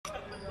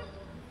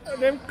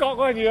Damn cock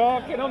one, you all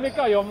cannot make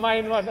up your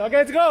mind one. Okay,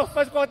 let's go.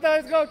 First quarter,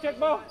 let's go. Check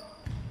ball.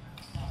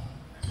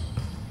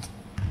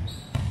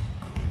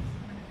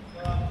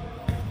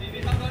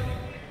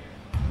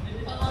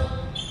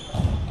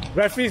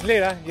 Referee's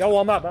late, huh? You all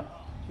warm up, huh?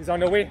 He's on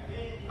the way.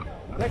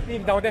 Let's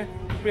leave him down there.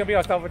 Bring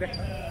your stuff over there.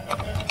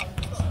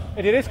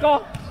 Hey, did they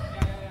score?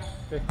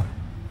 Okay.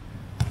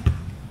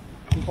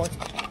 2 points.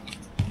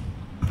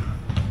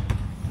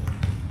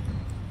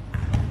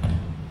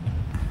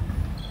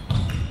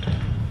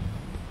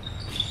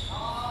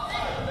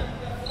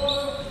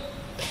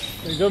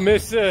 You don't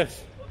miss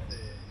this.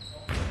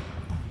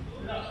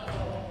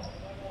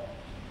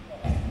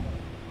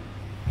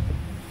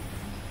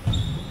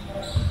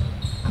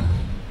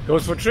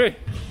 Goes for 3.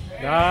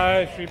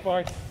 Nice, 3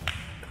 points.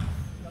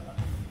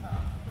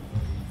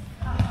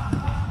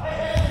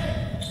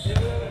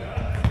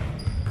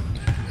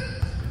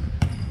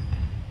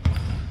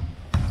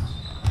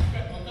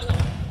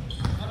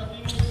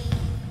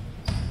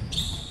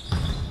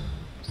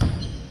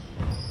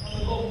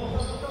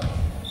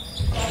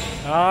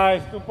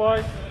 Nice, 2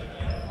 points.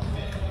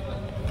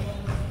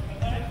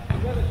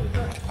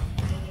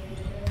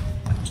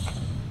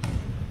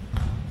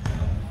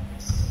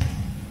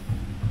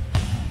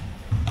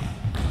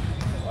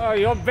 Oh,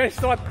 your best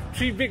shot,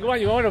 3 big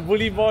one. You want a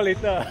bully ball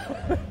later.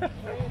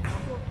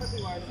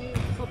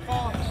 So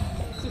tall,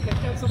 so can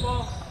catch the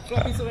ball,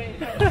 drop this away.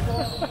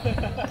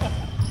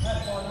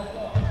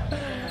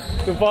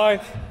 2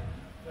 points.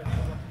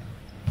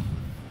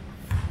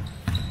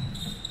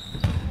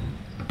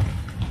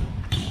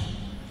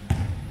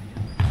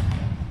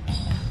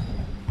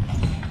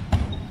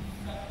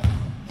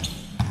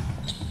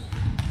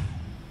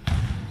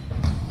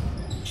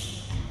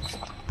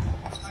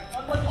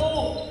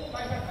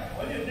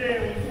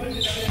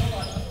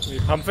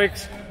 Pump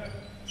fix.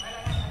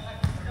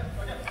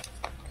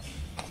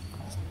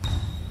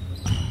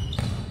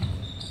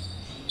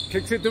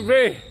 Kicks it to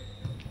Ray.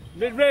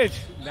 Mid-range.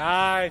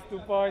 Nice, 2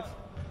 points.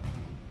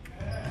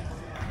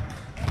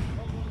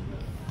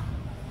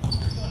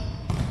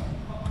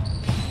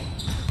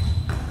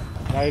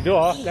 Now you do,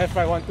 huh? Left,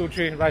 right, 1, 2,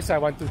 3. Right side,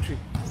 1, 2, 3.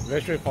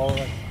 Very straightforward.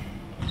 Oh,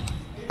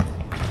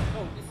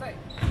 this side?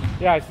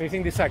 Yeah, it's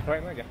facing this side,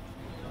 correct? Yeah.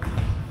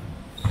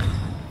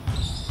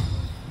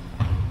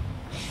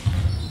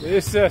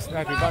 This is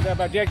nice rebound there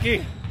by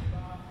Jackie.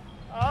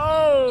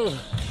 Oh!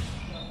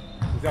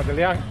 He's got the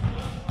Liang.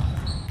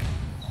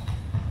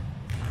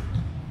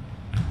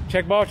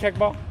 Check ball, check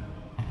ball.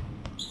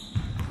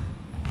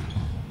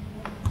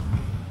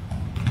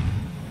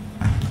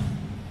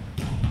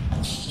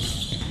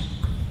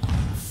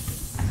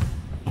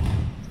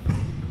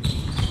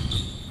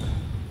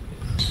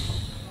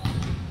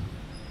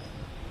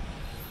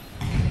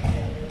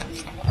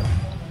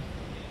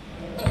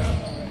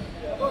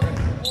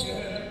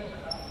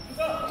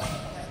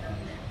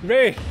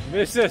 Ray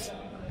misses.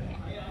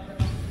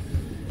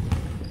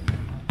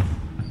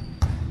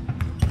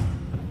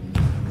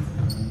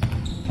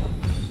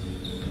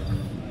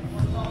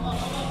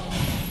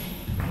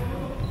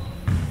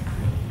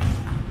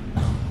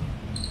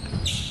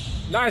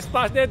 Nice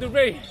pass there to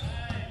Ray.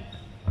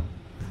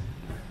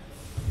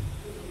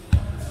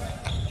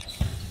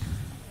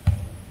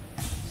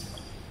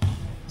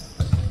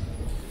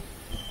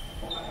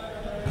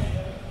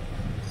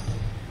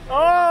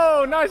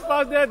 Oh, nice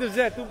pass there to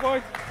Z. 2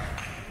 points.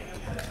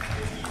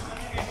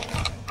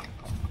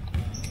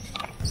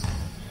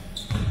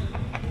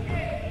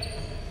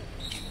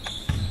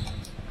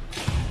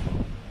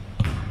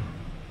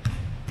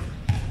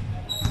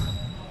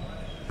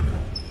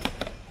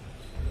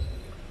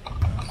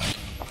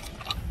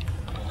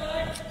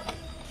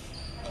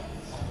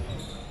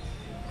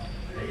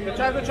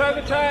 Good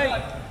try.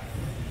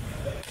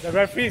 The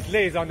referee's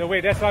late is on the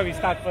way, that's why we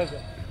start first.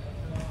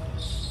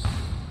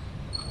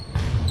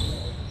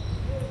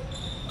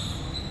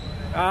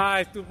 Ah,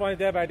 it's 2 points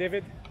there by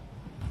David.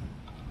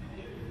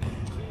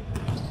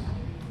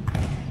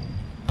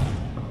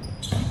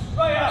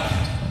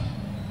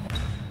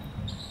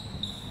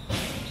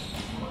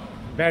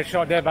 Bad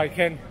shot there by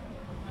Ken.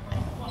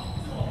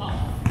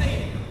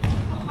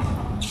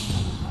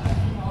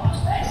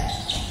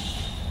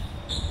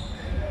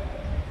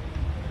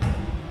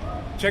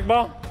 Check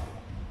ball.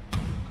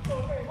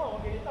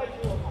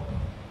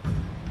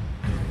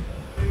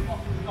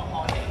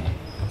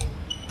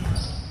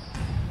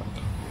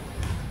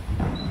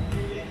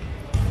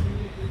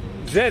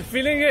 Zed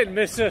feeling it,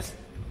 misses.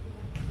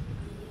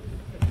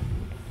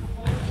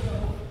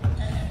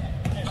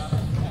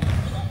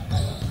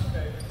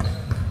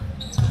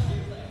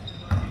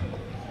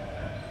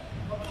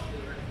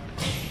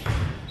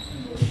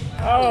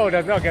 Oh,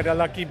 does not get a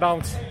lucky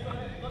bounce.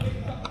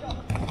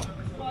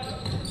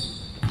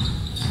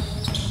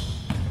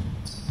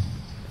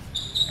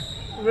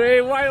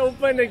 Ray wide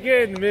open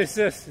again,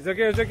 misses. It's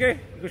okay, it's okay.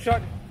 Good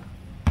shot.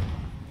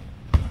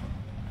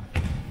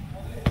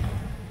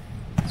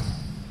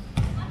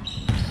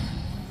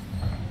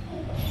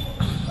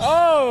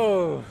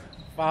 Oh,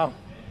 foul.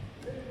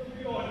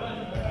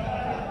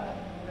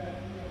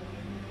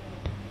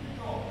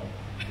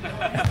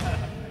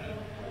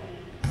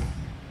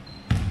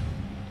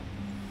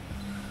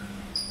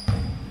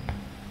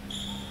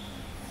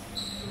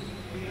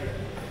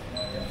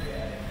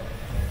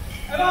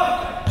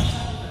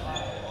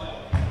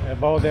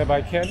 ball there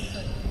by Ken.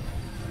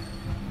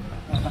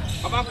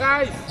 Come on,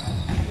 guys.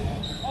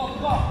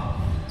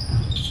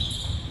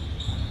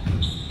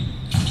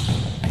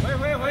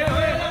 Wait.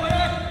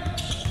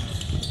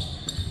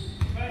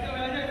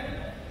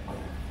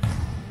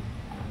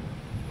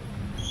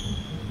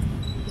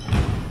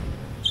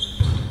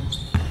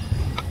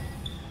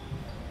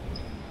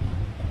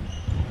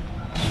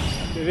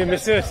 If he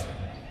misses.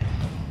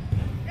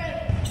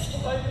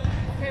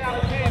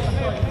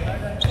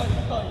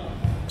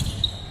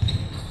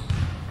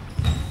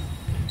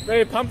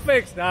 Very pump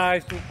fix.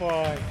 Nice, 2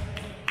 points.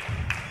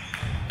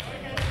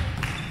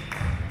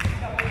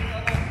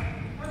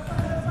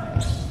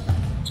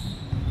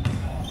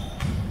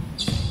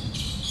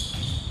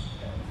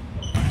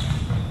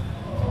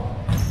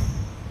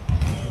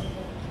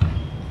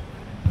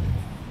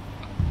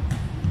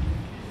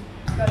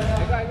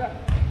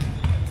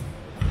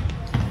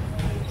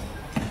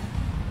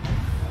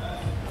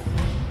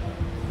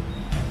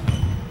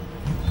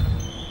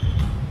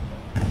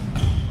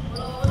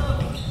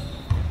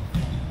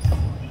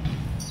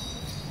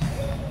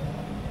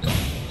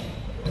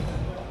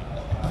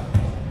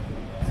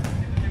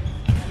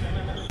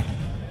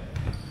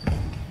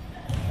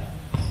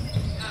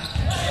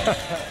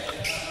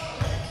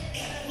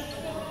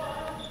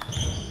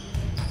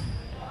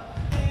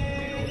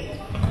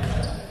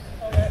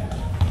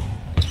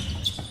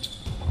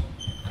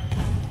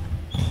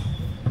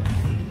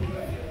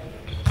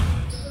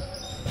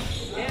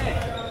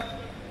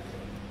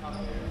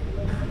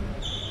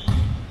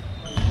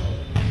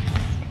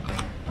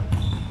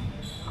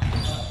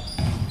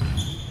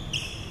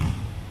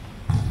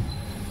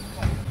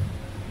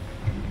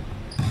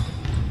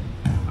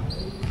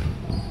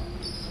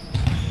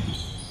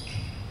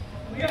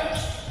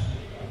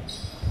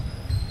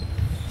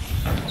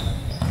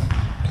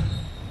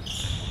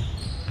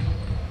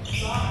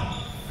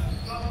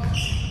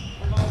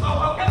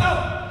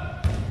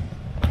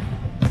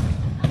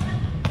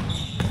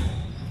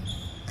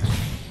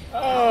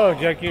 Oh,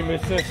 Jackie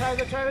misses. Try.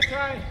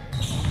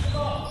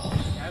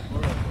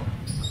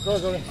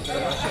 Go.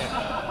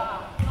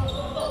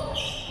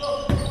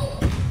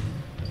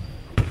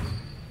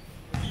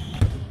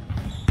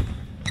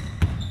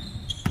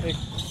 Hey,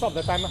 stop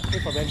the time.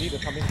 Wait for Randy to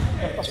come in.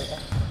 Stop the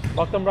time.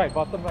 Bottom right.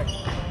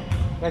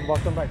 That's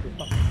bottom right to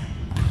stop.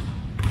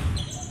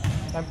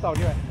 Time stop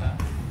here.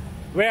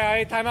 Where are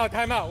you? Time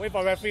out. Wait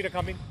for referee to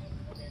come in.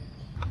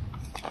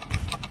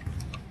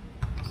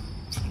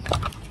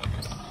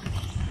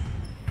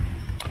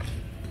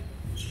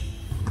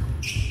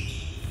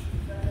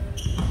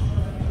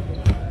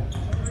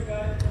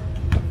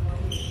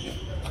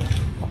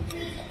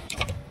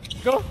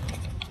 Go!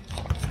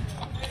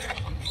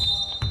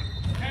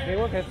 They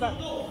work and start.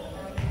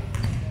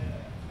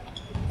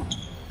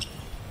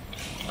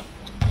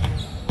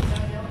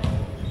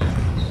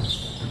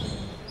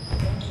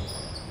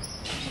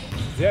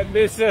 Jet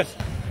misses.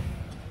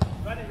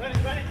 Run it.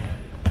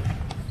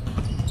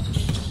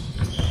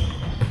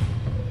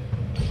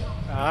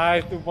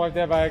 Nice, 2 points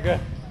there by a girl.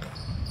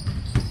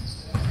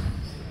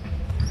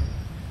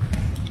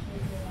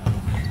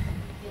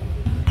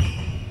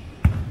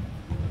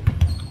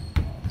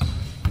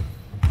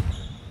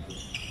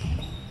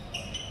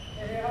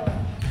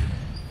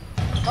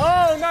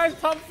 Oh, nice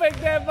pump fake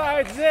there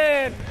by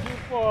Zed. 2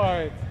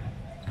 points.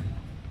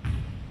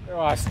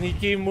 Oh,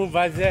 sneaky move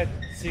by Zed.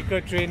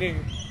 Secret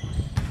training.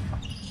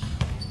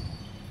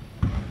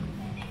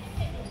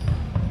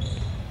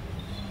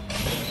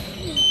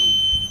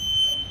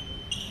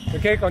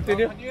 Okay,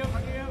 continue.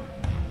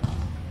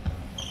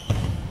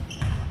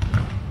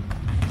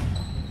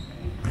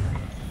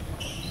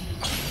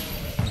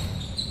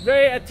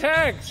 Ray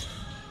attacks.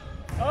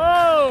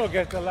 Oh,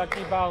 gets the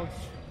lucky bounce.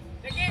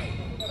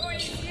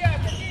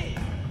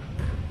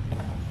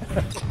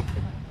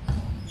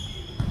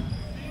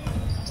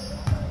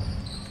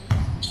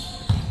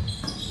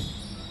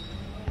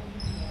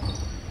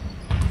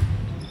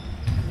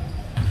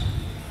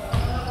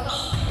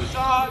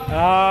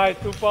 Nice,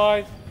 2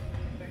 points.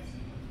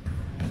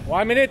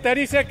 1 minute,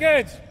 30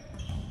 seconds.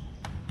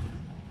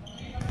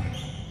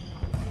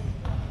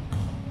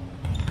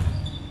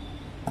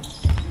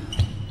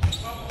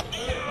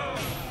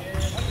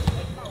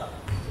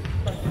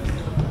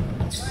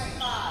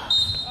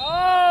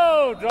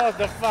 Oh, draws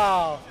the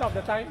foul. Stop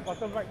the time,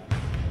 bottom right.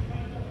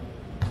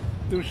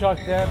 2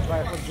 shots there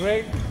by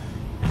Greg.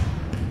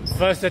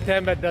 First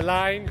attempt at the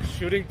line,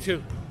 shooting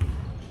 2.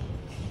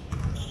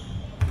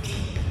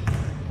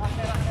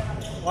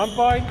 1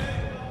 point.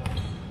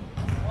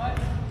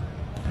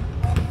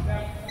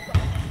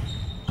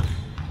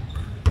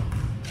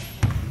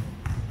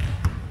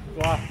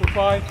 Wow, 2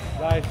 points.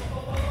 Nice.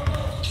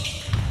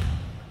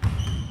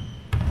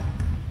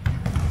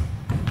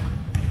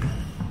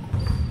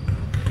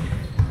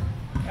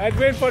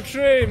 Edwin for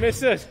 3,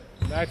 misses.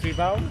 Nice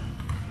rebound.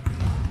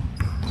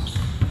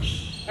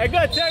 A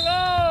good check.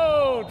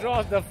 Oh,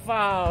 draws the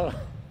foul.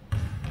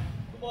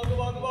 Come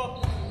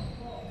on.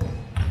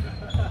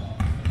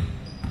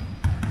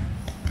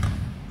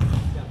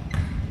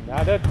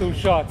 Another 2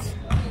 shots.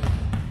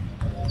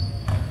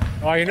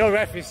 Oh, you know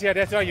ref is here,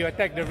 that's why you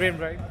attack the rim,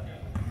 right?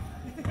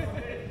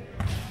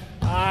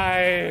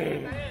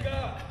 Aye.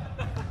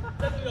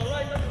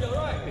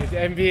 It's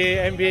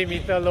NBA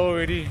meter low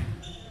already.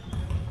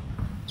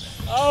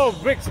 Oh,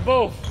 breaks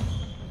both.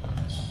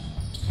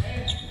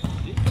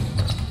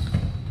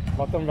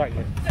 Bottom right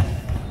here.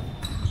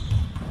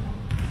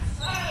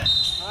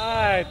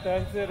 Aye,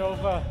 turns it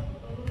over.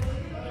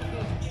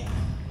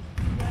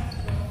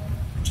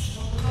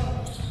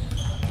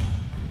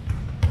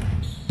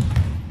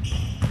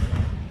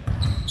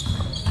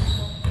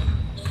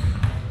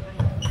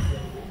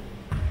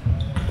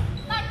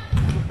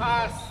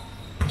 Pass.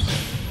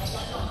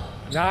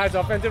 Nice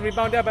offensive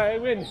rebound there by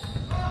Edwin.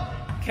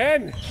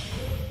 Ken.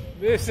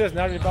 This is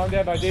not rebound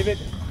there by David.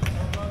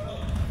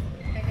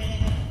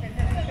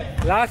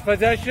 Last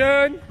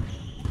possession.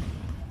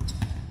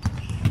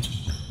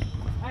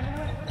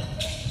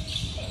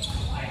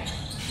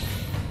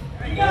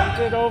 Turns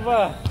it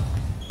over.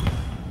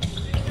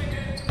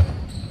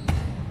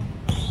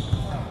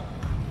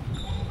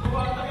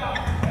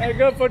 And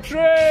go for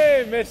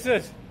Trey.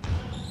 Misses.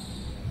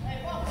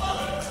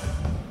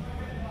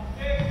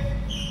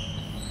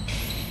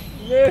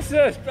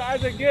 Misses.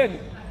 Tries again.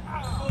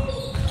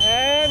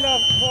 End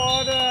of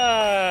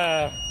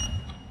quarter.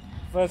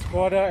 First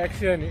quarter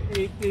action.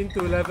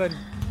 18-11.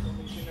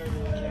 Commissioner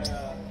will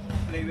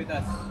play with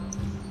us.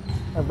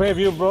 I'm brave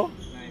you, bro.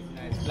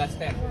 Nice. Last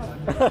 10.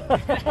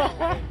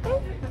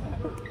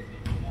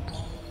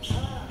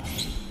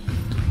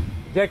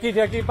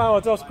 Jackie 帮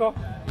我做 score.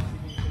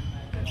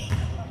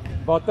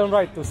 Bottom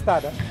right to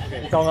start.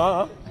 你懂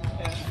啊？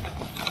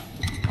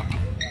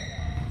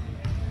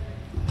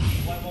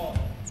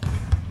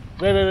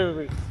 Wait.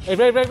 Hey,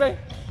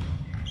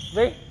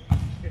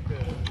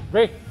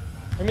 Ray.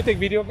 Let me take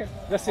video again.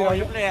 Just sit down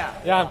here. Play,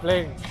 Yeah, I'm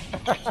playing.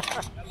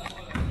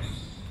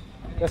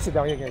 Just sit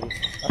down here again.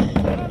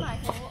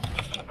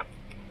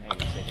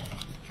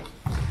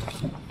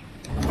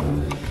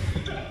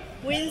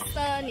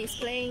 Winston is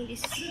playing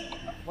this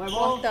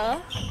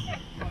quarter.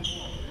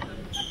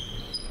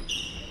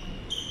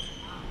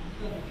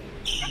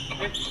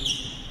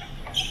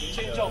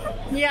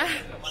 Yeah.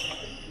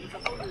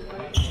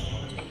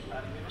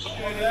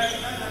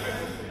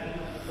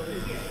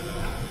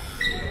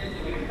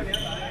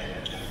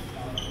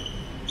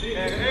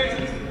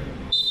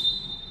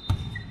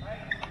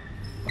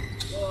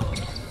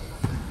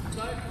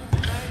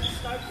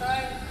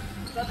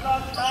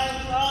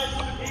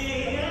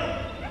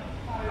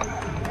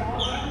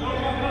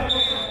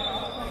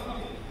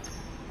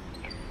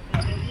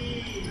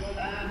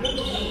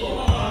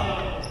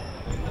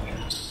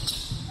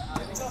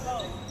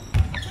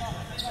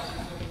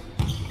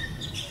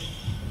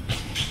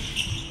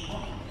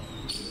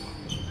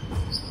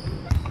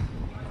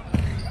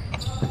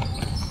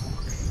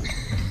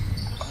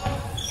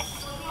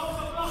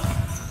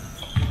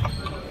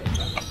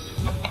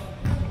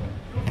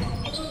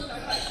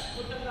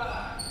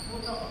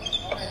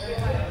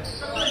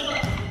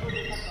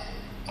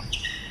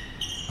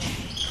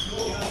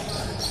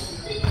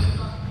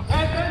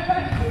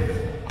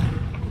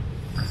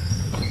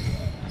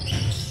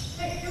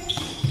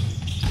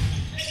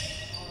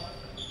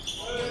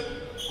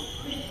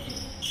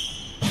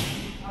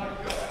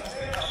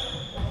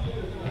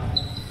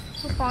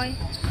 Point.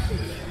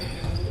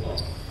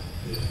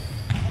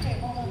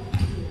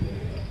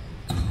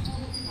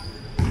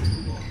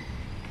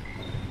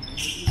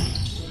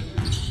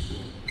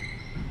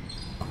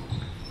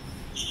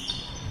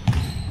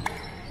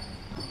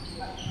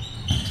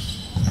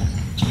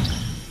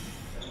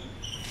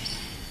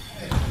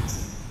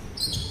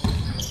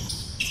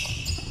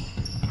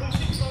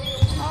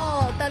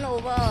 Oh,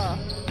 turnover.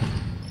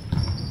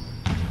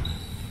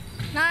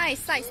 Nice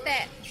side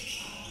step.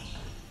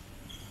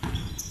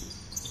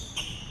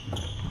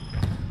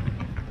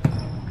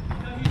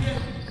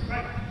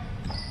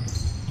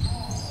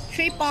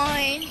 3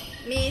 point,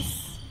 miss.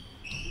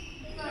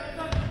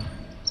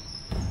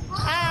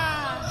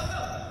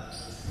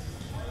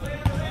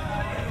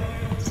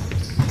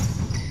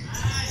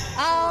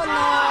 Oh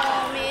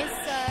no,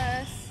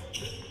 misses.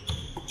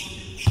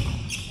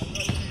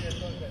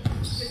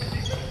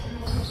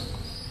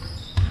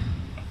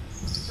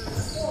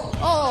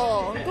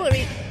 Oh,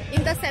 good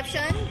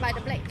interception by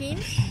the black team.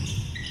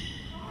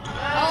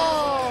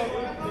 Oh,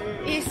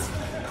 it's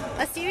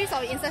a series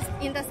of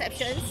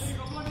interceptions.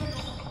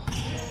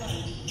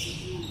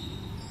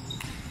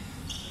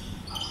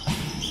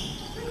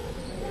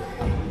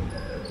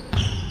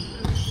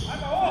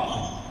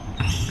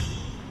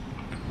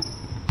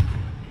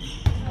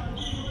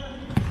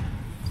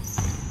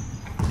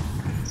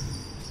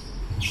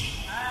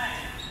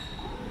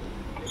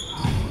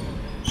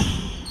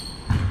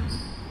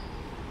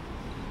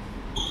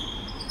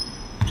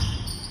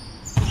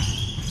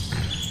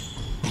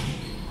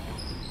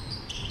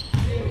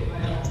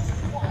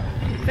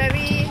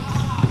 Very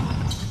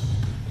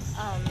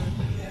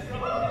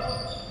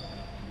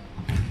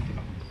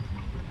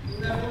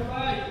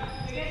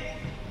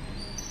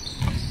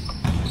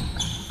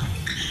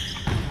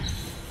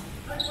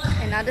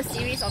another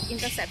series of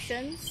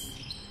interceptions.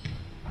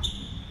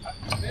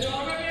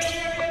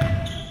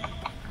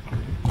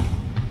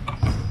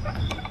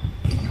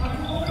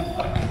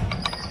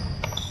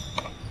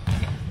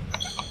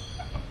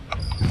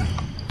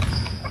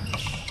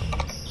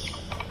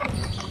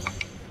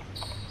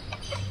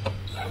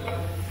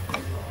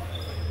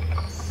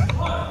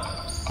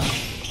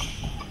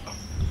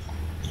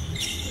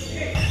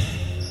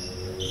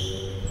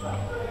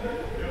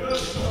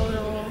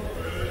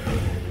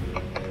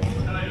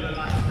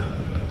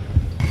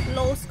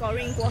 Low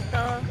scoring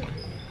quarter.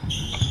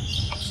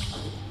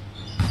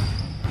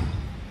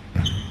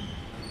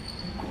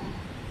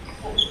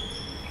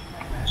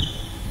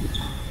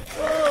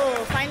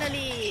 Oh,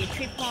 finally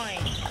 3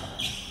 points.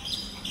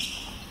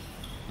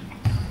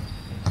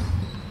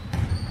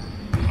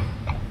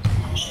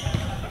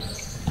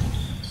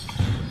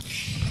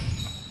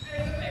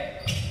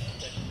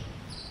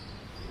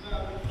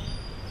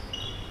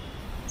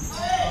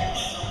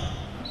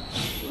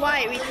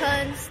 White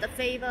returns the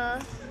favor.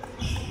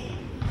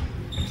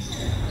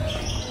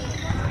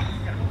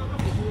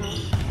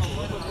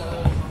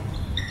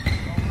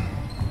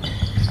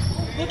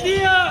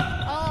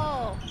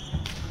 Oh,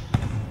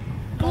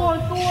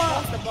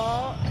 lost the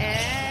ball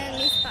and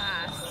miss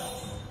pass.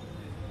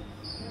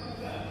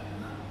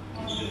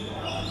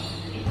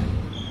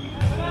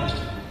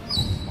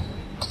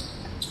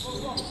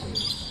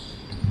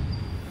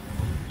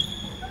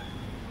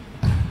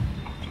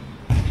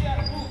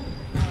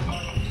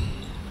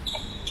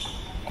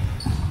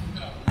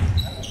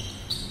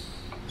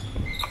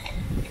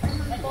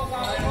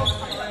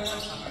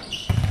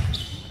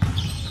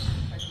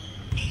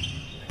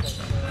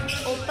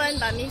 Open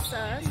but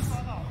misses.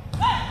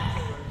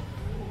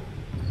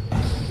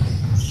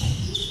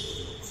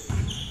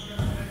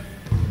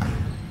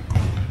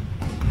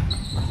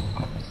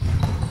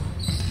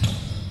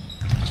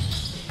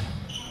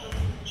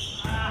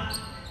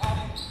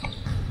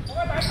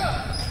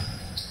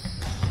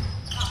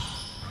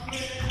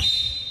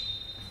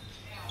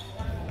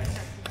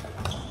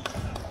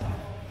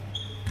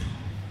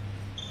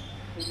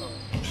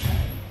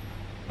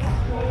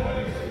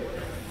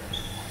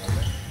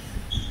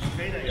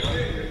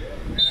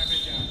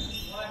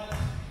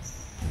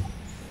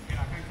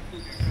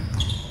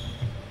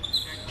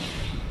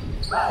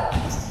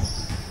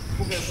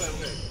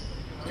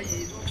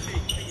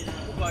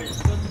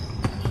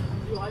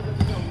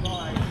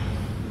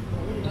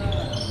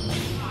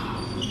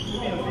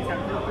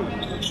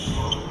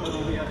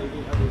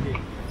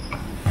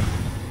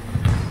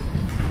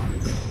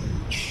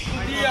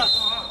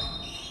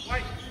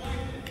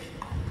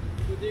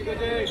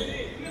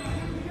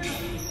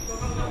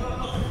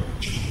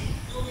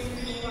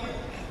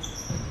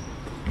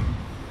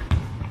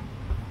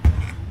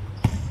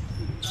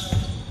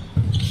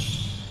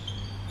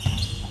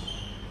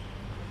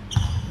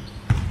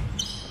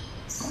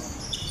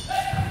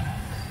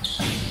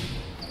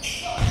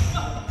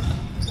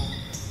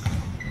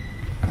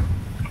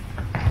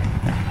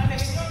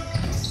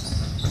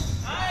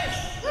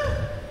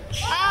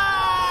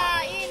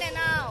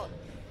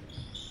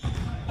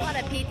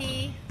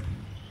 PD.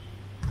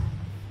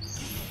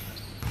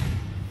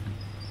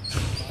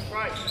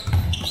 Right.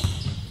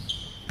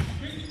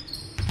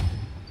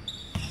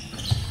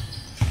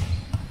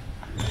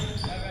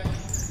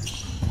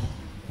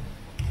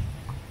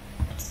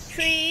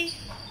 3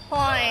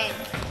 point.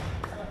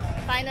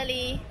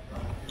 Finally.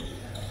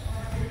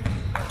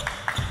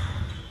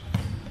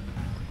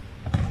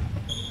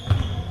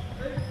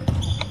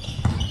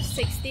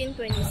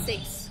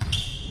 (16-26).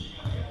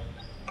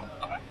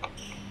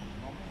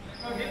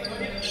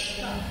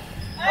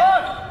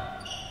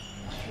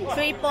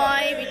 3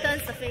 point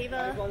returns the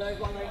favor.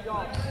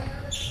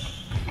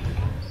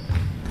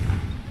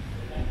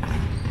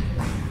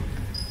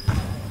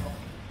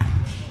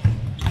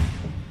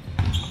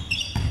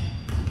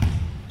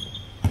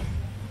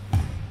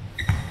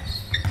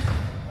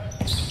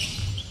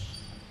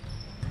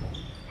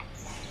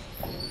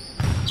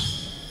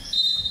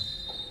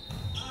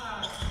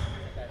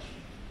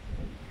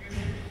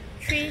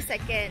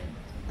 Second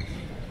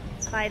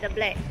by the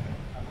black.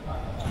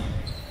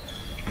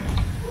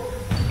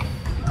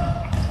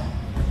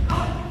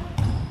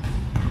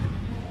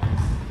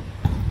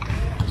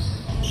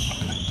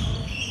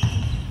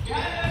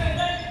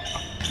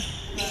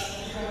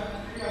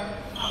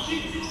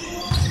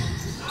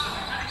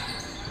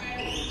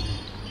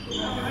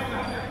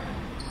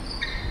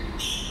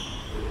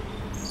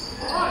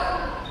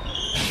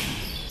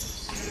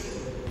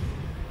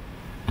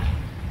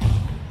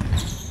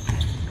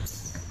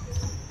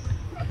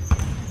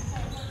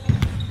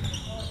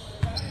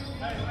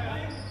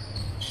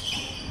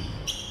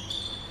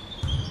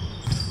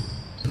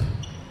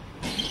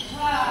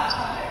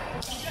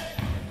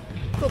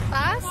 Could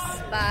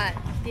pass, but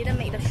didn't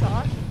make the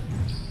shot.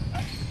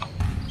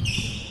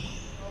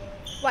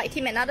 White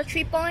team another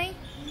 3 point.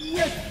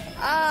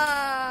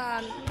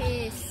 Ah,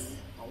 miss.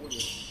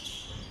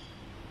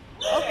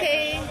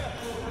 Okay,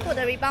 put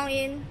the rebound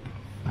in.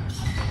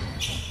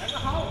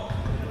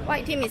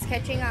 White team is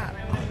catching up.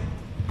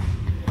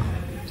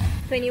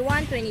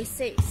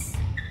 21-26.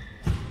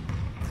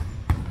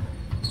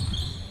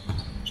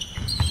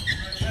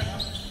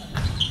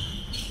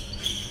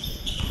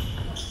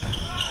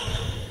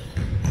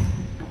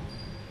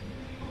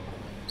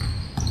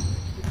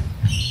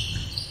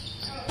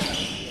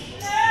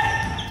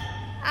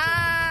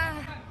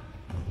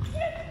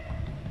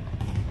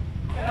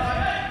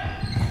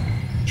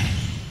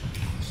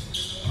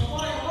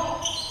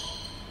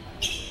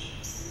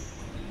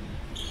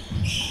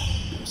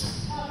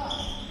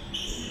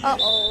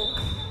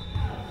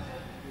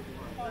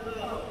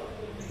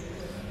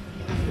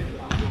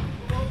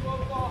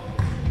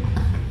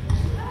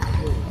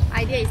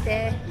 idea is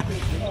there.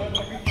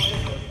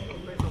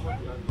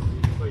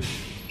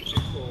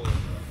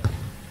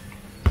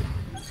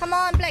 Come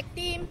on, black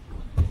team.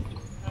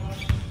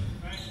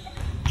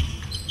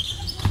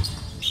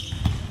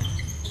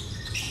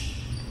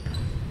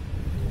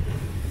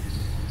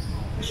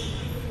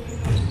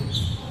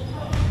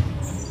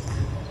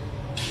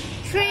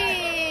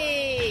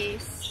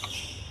 Threes.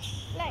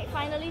 Black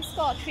finally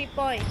scored 3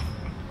 points.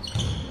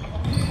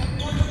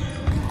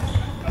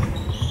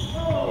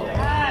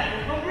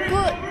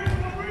 Good.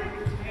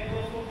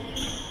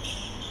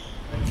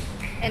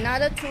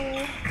 Another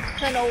 2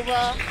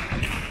 turnover.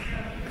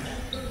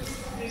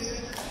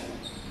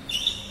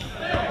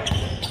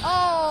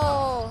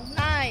 Oh,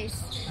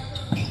 nice.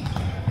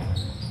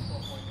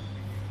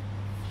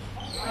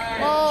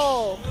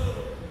 Oh.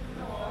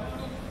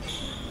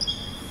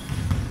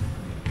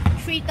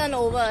 3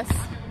 turnovers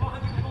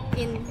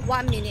in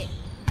 1 minute.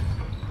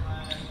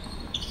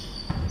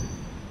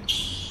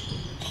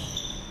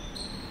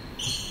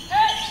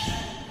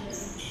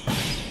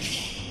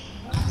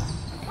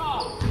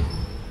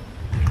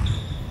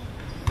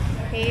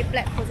 Okay,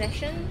 black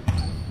possession.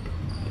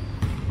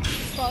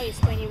 Score is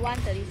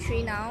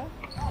 21-33 now.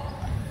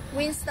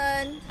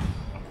 Winston.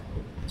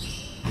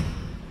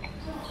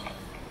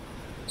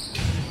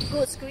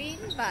 Good screen,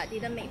 but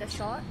didn't make the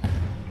shot.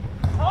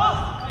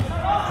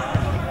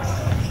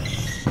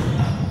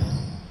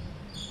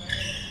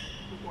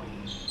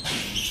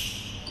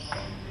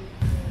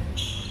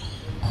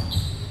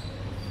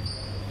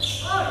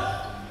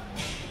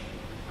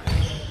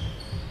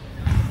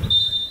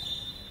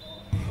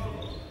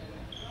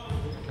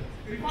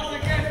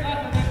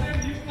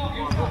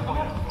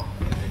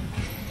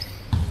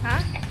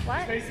 Huh?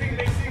 What?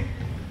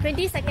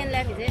 20 seconds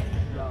left, is it?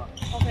 Yeah.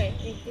 Okay,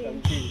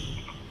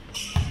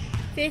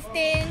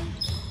 15,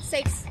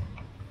 6,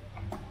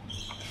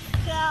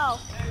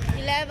 12,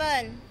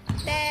 11,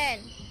 10,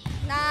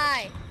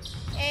 9,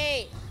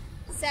 8,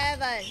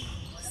 7,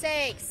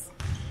 6,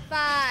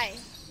 5,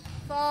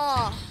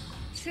 4,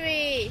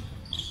 3,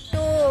 2,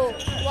 1.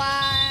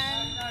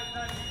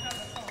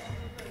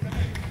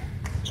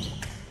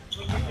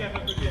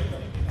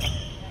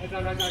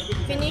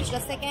 Finish the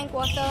second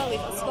quarter with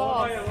a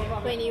score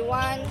of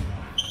 21-33.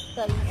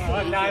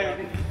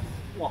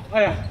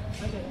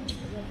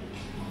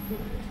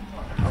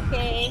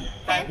 Okay.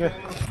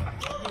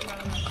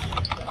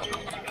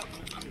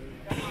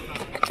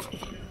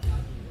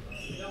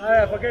 I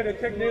forget to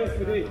check nails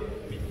today.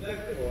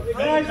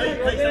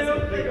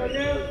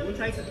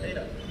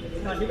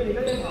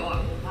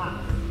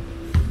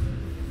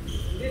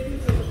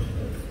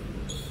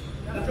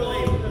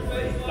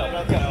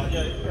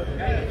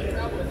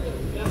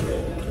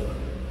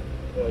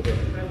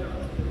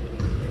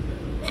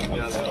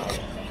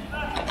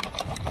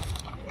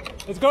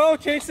 Let's go,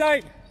 change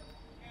side.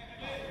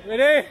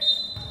 Ready?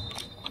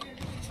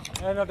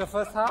 End of the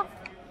first half.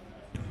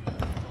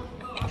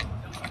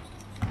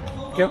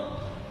 Go.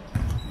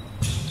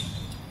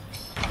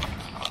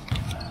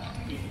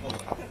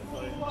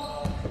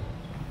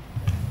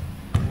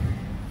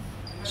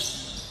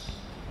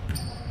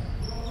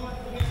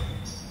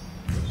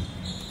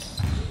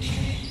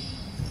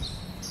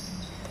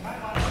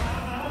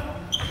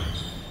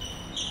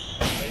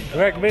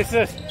 Greg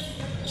misses.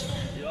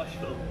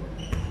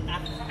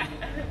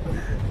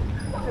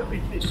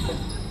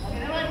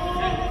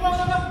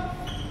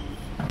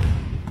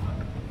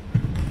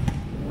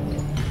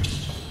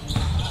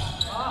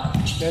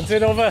 Sends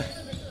it over.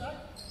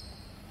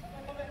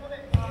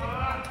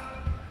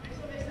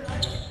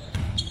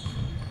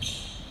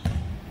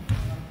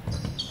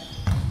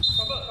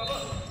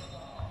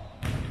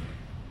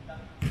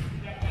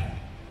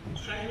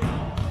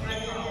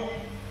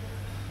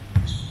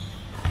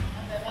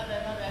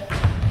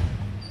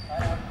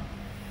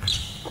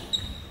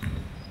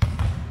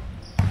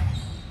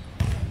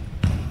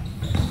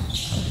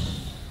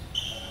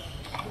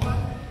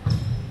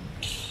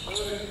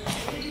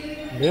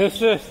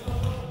 Misses.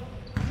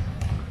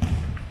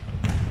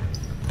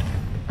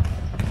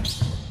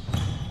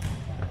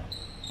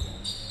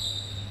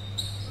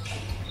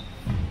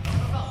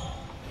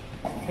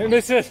 He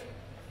misses.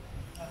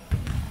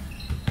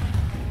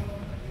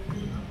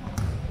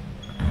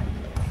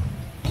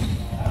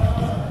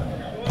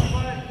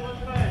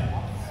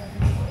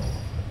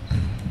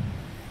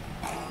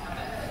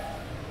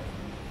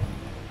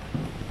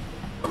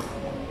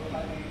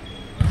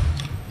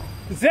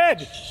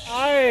 Zed!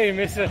 I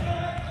miss it.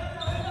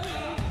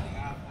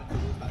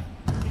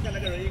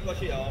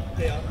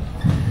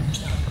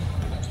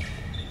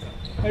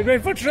 Hey,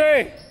 wait for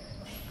Trey.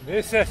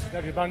 Misses.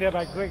 That rebound there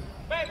by Greg.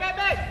 Back, back,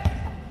 back.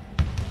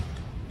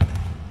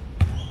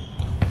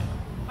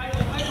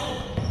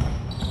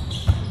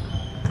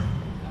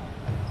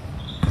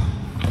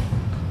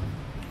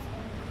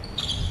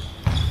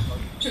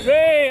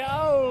 Trey!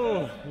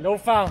 Oh! No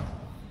foul.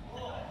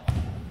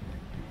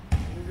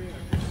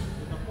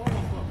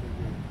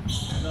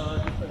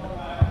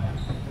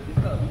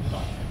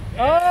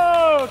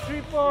 Oh!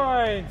 3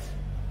 points.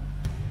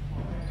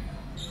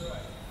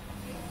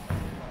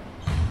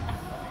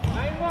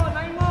 9 more,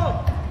 9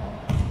 more.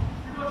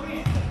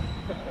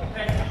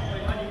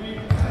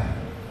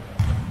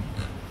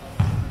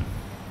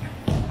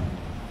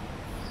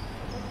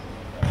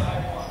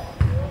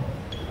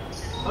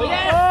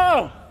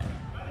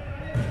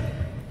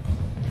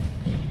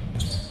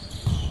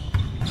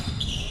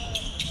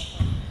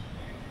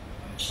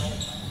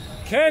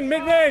 Ken,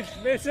 mid-range,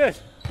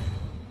 misses.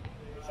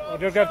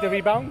 Roger grab the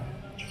rebound.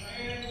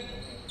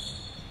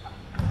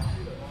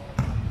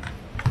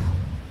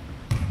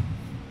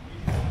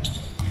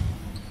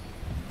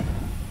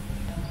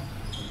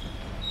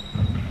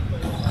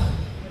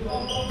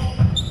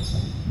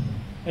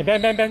 Hey,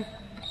 Ben，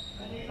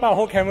 帮我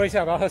hold camera 一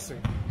下，我要喝水。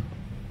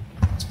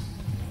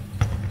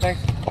Thanks。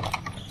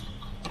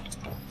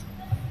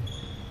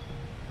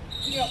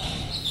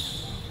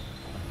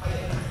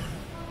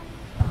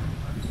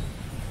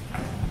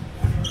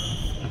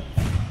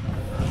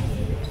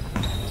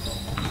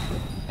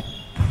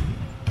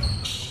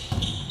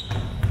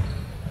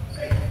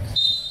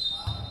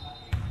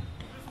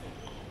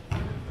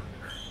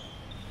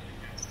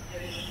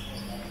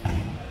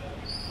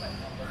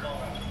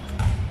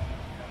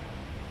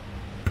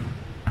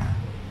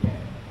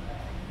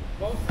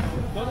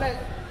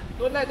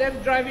Don't let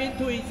them drive in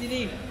too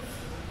easily.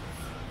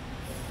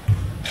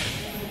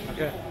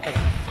 Okay.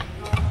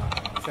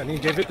 Sending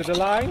David to the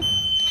line.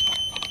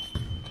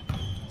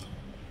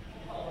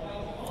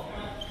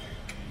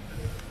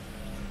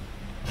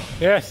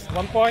 Yes,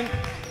 1 point.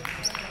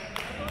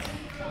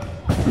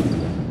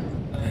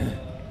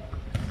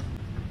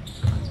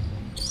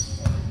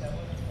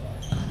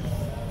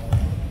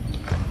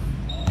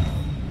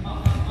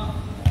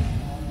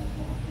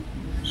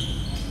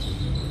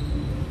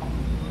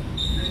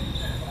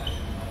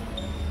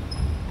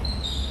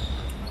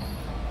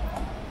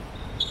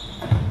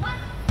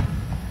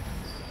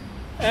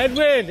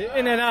 Edwin,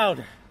 in and out.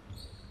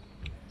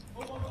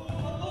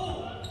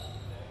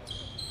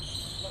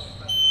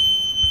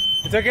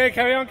 It's okay,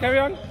 carry on, carry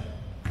on.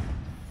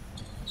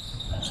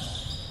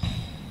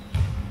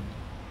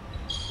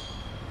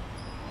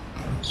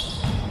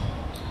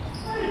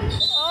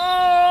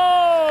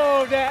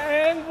 Oh, the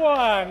end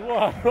one.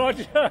 Wow,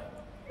 Roger.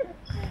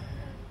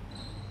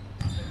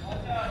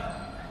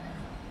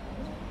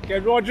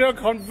 Can Roger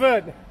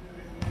convert?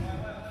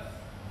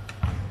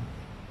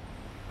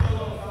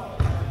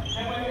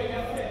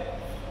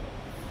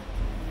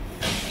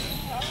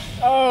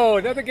 Oh,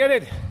 doesn't get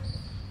it.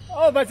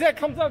 Oh, but that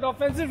comes out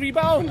offensive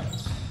rebound.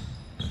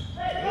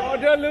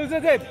 Roger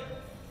loses it.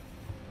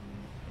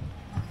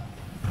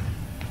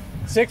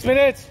 6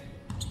 minutes.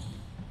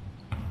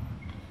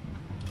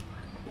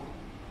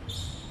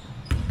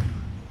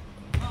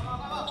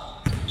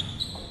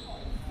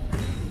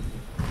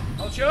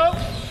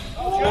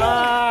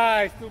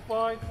 Nice, 2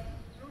 points.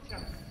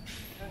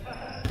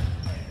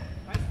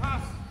 Nice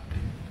pass.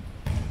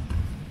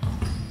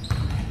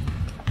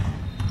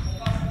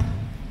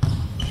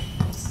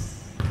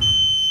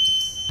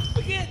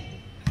 Again.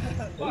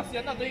 Wow,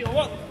 not doing your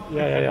work.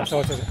 Yeah.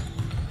 So.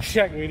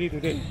 Check ready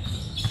today.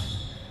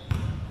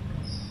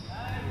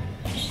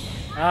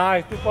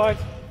 Nice, 2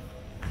 points.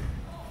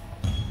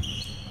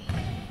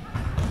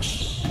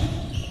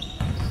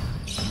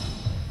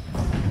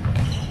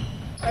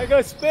 I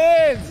got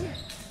spins.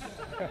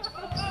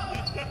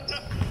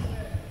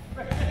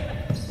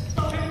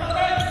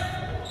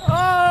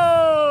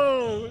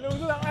 Oh,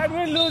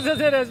 Edwin loses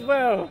it as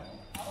well.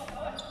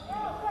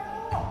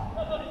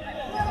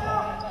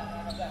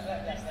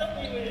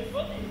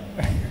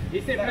 He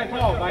said back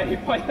off, but he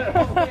pointed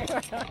wrong way.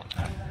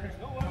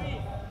 Don't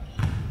worry.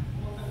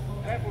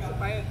 That was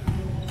tired.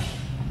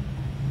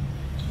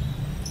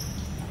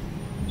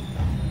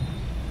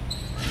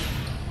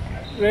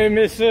 Ray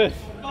misses.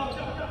 Oh,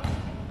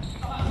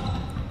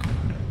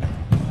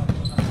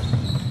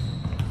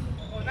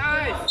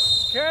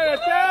 nice. Carry it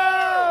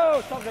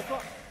down. Stop the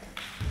clock.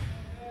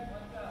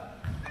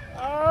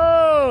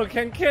 Oh,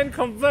 can Ken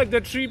convert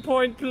the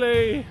 3-point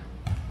play?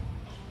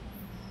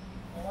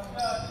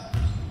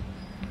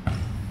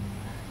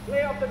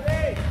 Play of the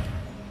day.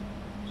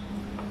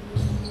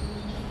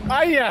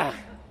 Aya.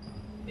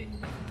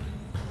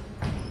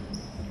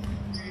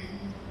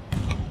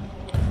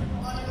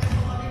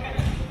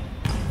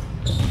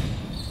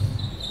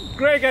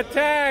 Greg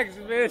attacks,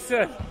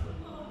 misses.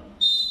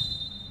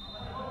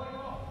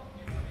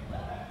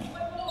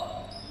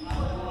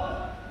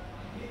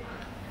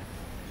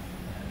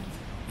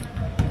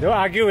 Don't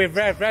argue with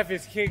ref. Ref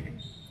is king.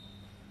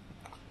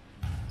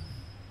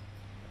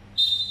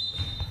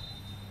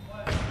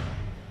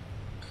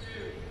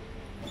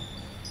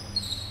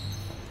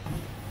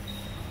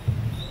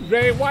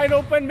 Ray wide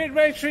open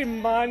mid-range three,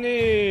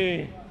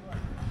 money.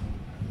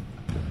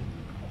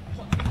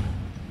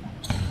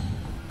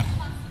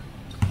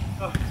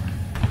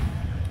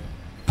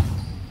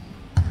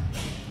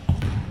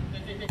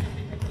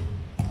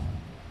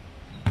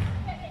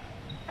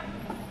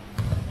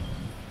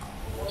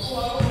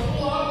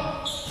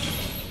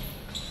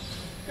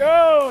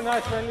 Go!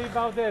 Nice friendly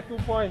bounce there, 2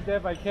 points there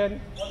by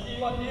Ken.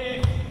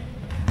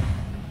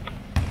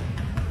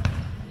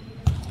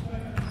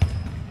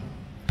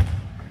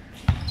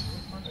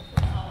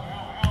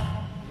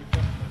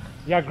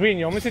 Yeah,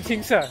 green， 我们是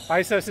青色，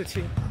白色是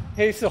青，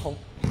黑是红。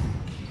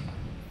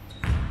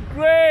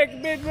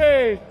Greg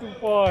mid-range, 2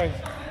 points.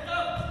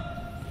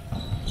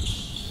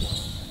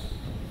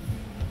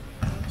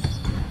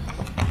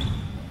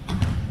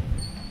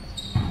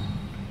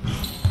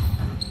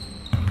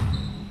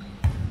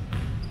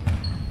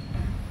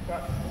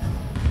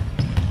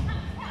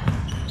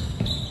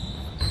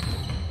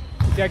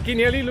 Jackie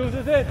nearly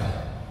loses it.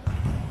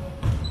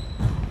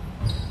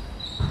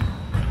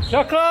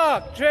 Shot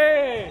clock.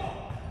 3,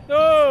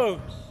 2,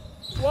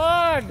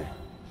 1.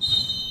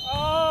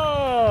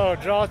 Oh,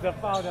 draws the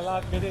foul the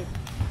last minute.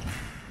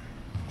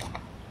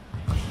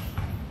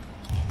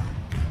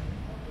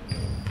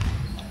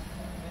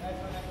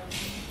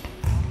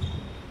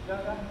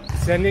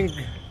 Sending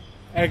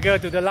Edgar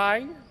to the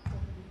line.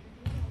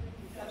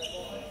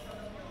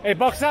 Hey,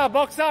 box out,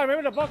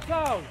 remember the box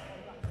out.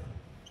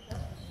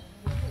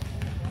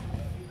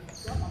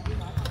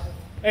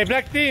 Hey,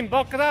 black team,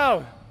 box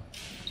out.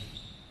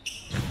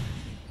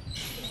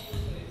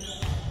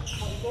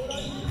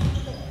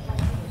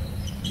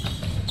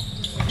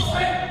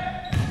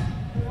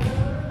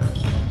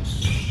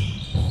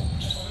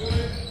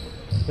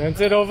 Turns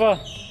it over.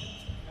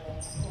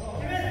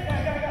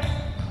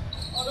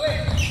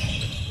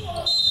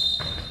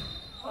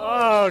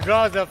 Oh,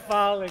 draws a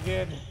foul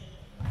again.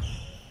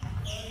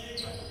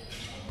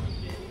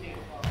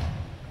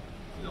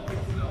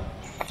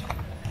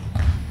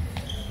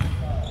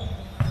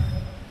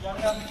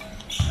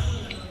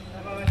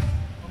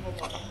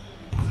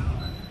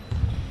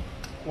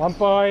 One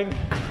point.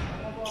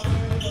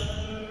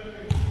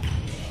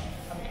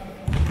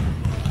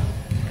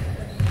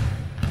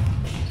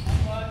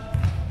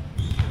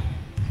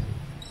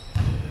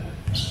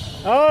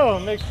 Oh,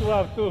 makes 2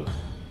 out of 2.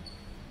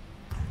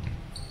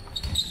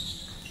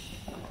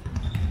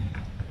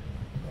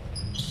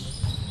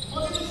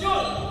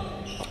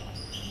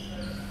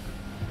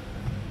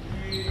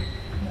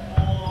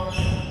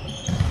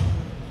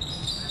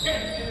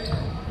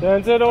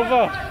 Turns it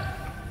over.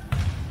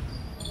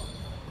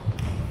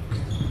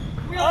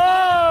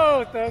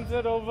 Oh, turns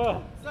it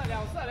over.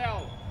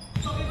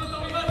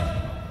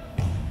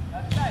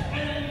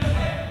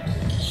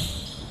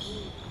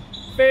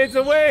 Fades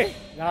away.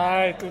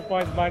 Nice, 2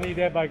 points money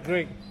there by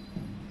Greg.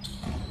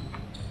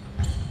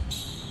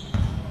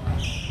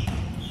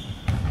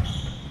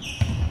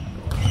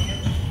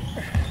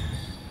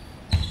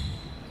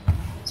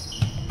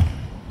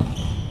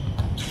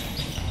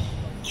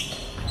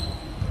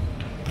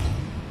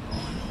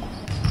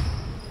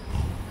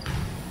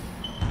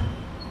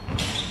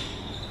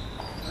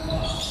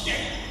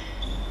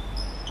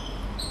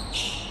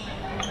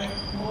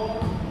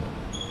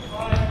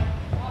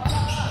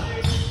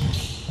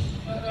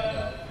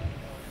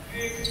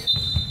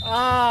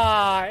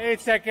 Ah,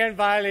 8-second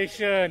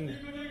violation.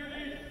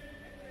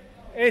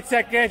 8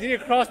 seconds, you need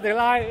to cross the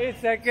line, 8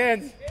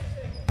 seconds.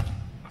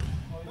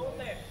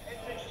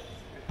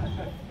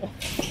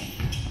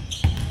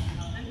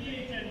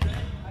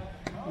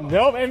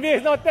 Nope, NBA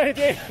is not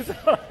 30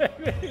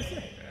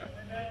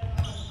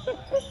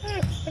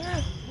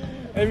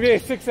 NBA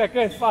is 6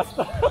 seconds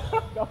faster.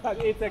 Not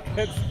 8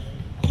 seconds.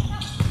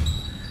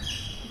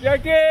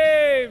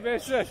 Jackie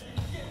misses.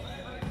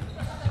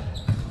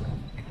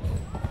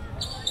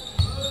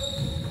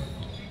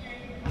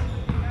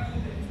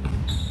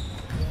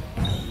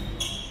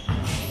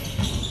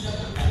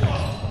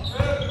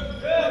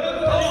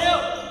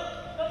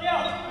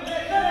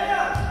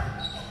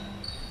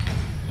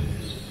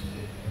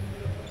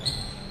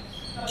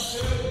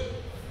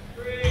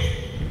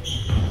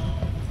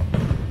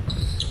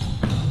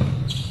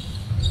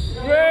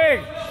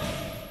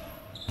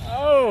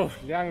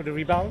 Liang with the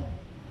rebound.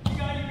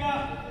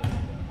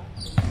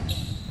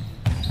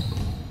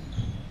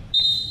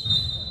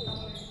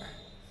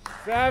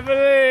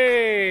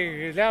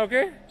 Traveling! Is that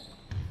okay?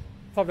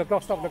 Stop the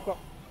clock, stop the clock.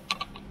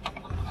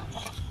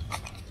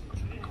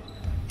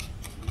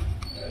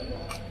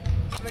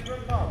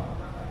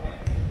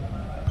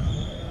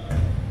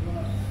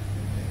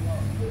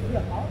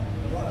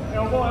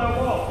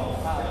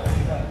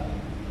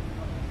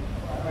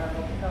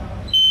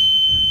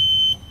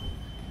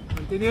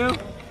 Continue.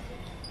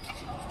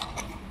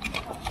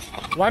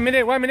 1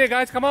 minute,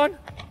 guys, come on.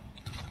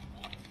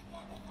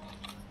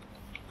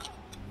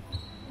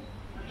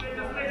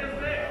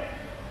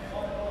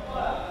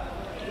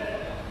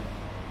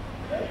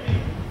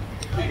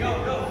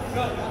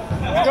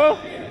 Go.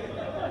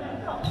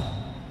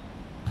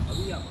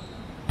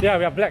 Yeah,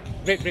 we are black.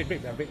 Wait.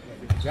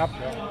 Yup.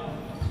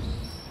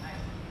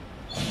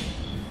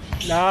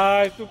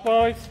 Nice, 2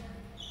 points.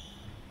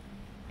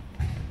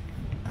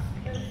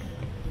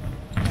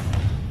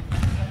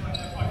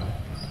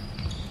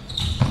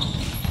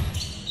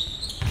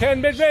 Ken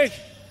mid-range.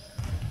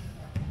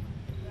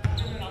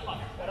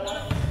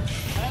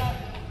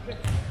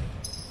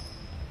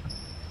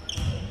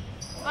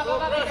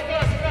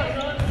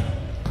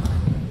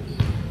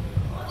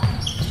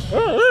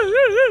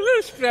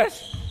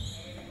 Splash.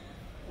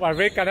 Wow,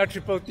 Ray cannot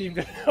triple team.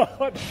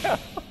 What the hell?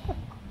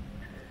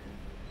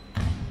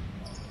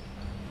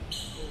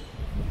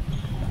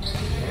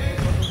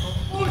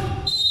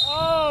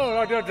 Oh,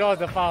 Roger draws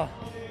the foul.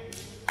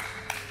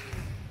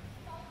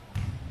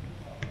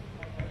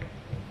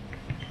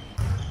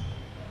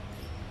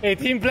 Hey,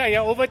 team black,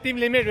 you're over team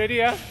limit already,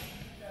 yeah?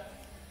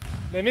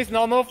 That means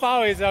normal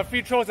foul is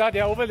free throws,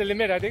 they're over the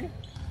limit, I think.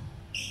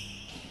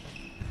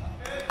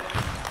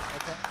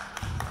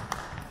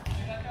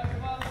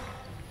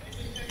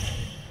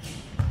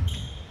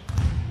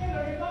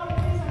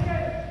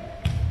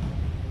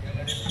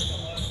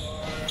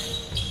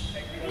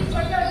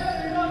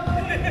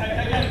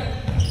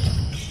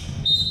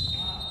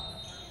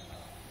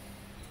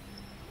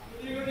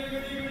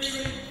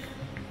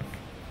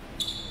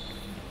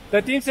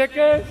 13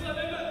 seconds.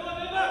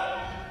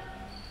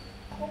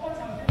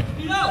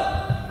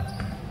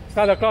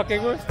 Start the clock,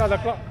 Kegu. Start the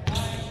clock.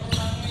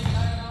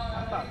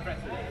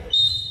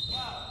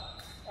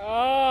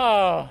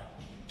 Oh.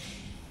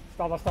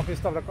 Stop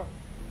the clock.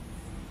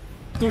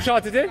 2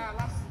 shots, is it?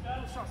 Last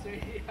 2 shots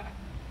already.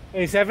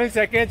 Hey, 7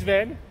 seconds,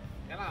 man.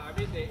 Yeah, I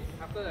mean,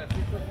 after the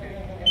free throw,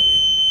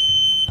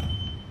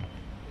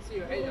 see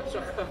you hate the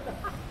shot.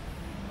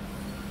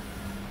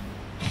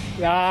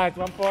 Yeah, it's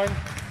 1 point.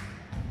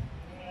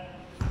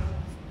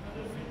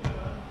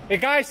 Hey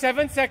guys,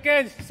 7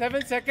 seconds.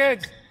 7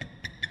 seconds.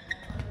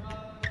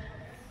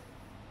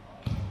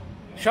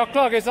 Shot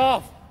clock is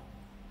off.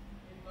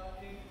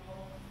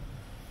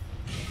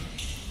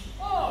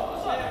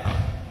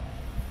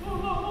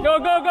 Go,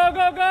 go, go,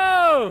 go,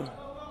 go!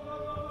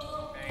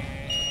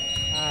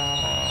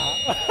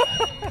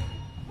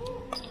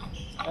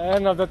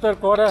 End of the third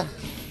quarter.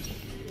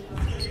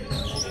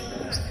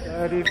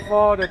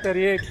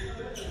 34-38.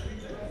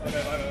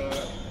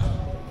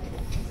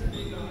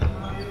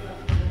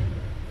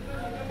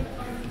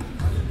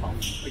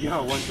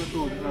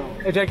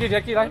 Hey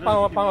Jackie 来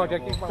帮我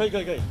Jackie 可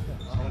以。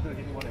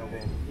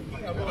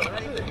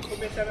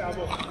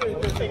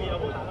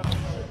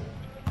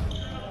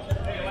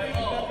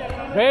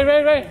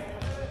Ray.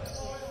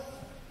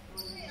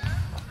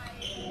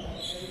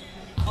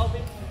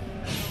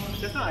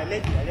 Just now I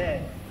late like that.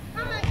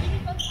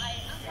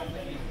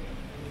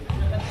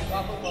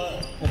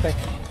 Okay.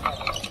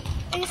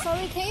 Hey,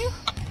 sorry, can you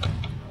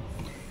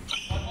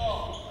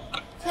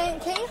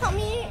help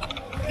me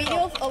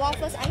video a while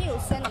first? I need to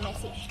send a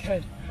message.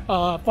 Can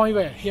point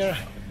where? Here.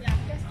 Yeah,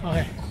 just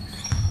Okay.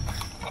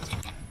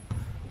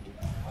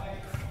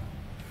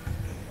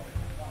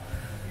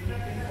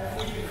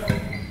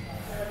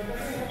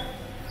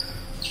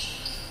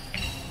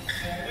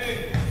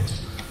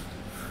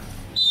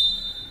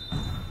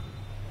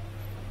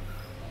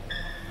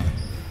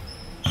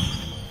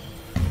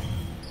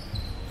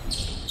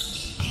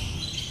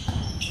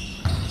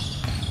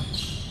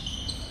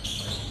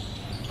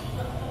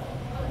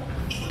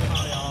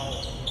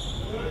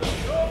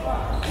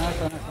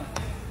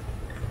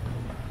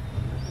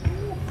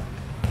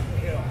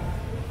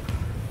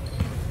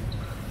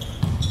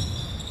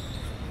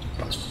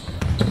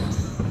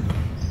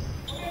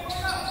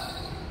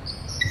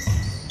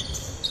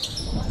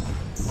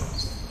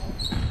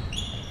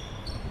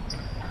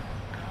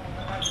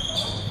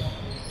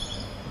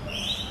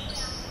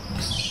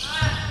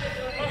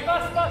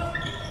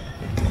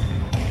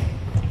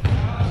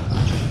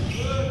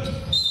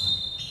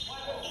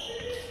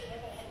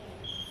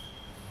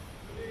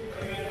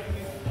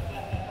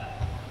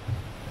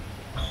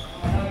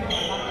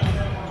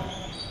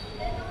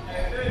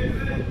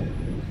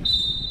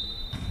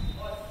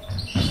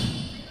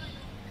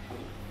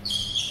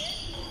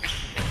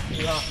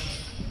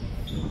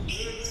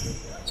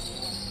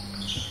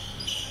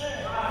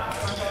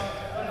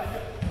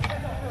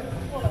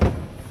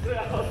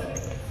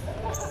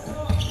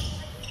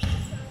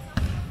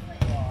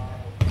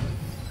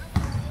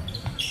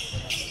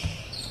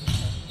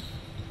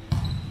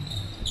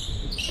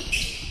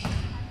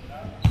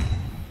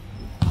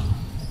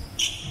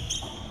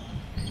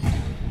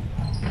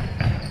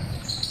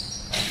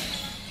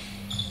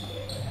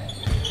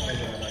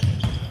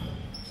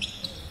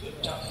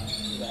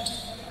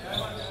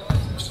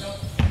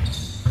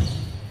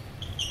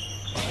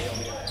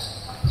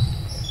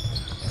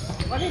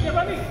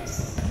 Running.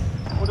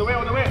 All the way.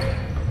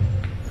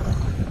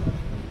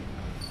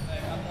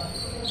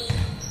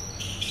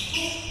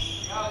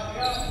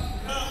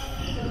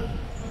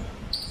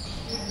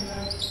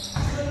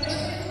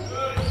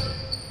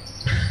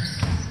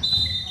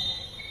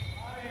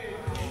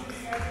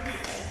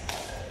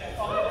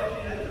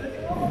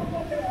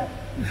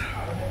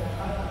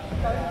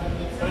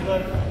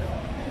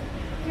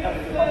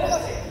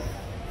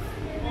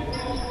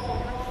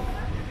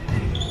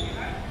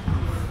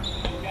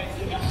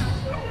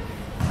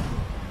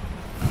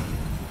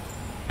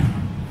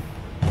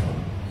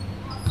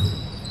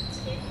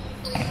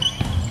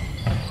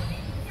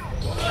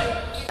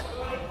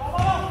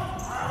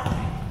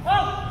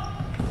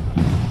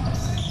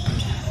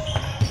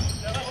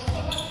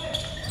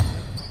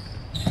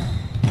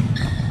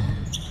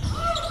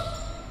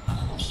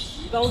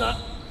 Donut.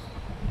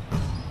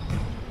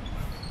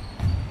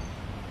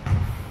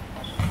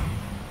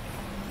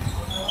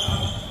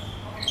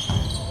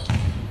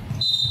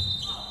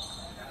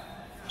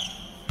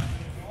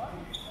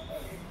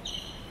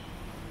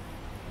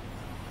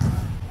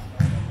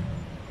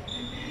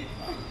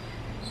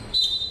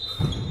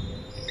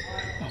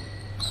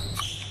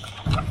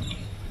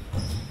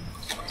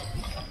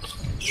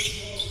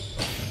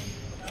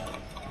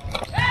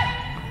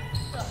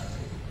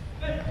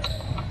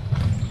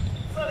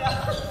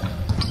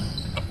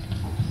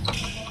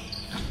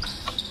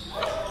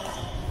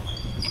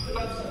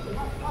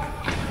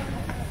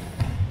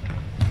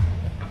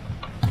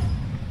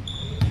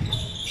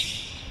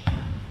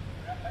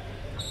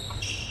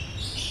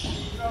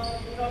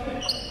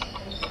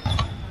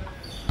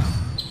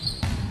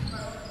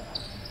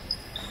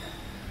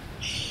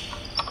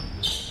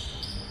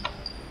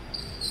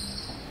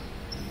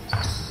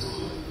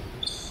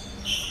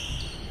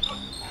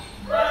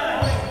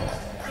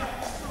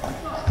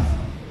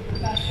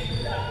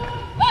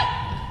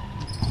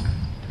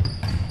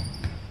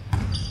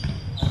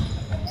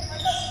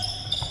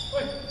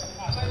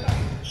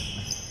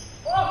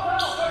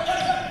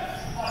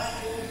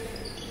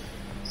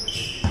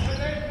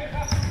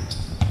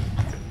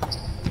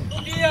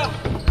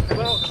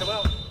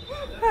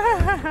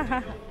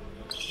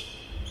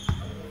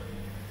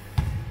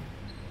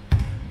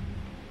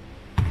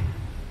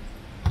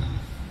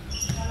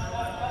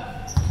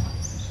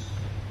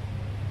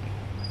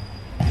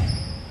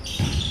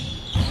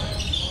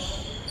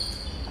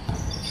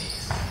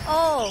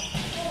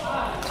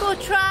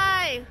 Good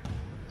try.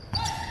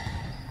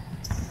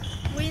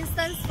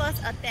 Winston's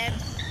first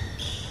attempt.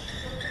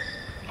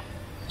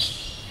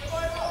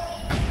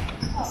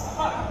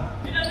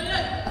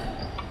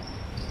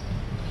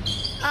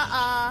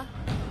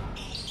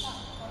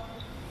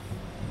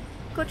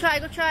 Good try,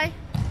 good try.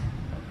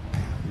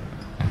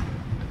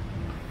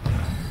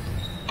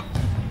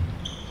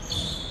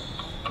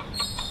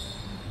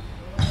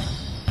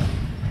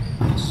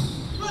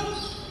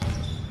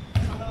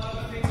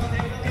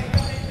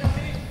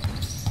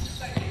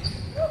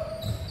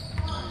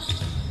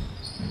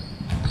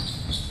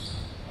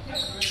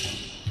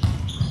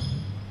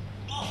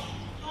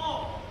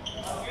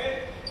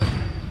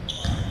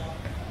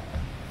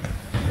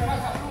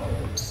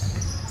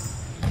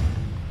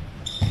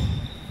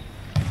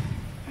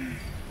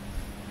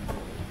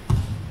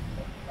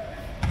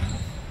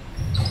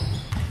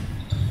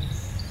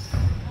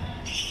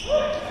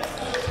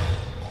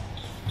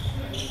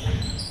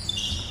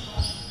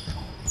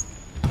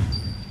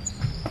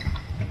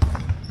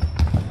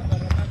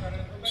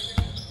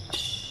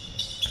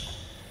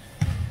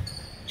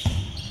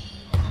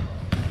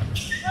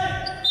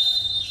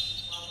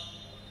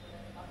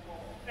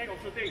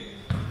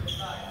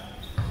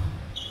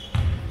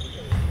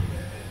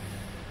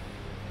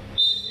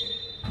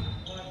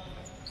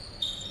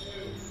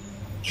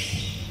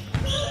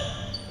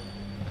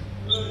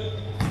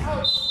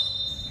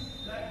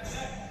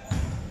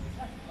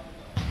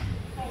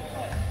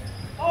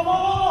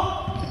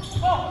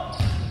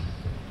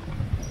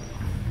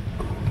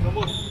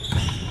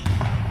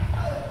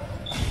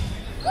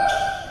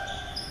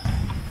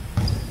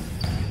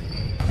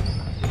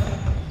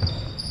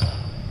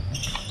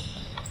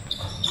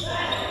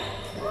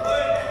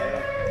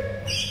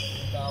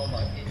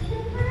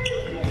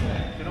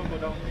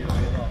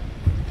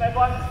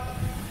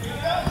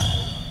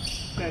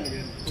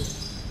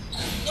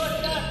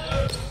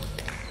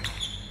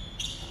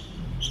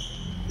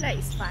 That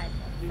is fine.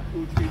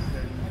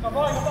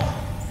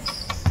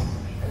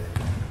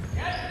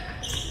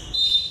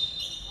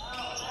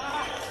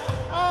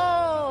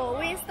 Oh,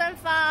 Winston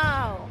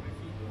foul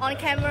on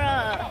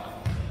camera.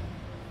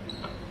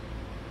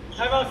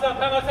 Time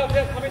outside,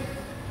 yes, come in.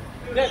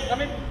 Yes,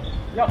 come in.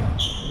 Yo.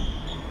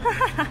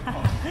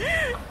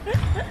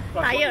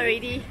 Tired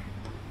already.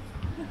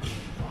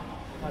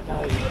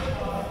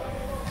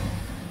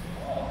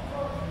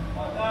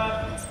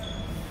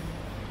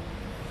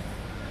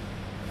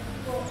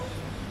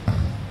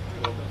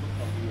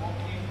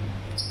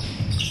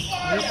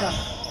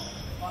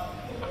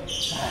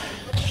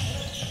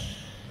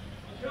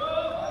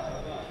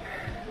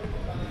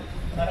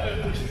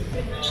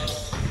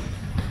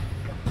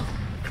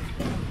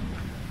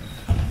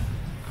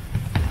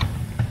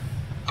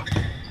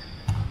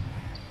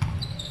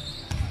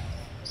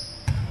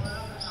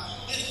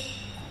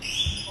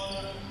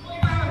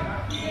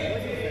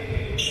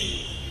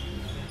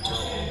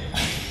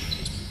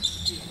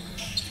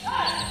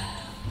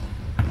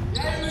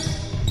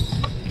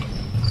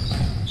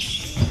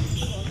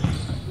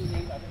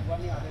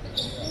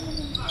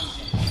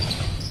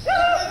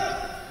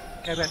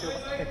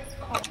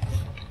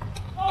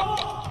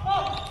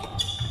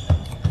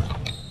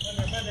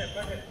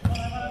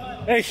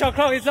 Hey, shot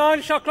clock is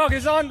on, shot clock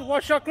is on,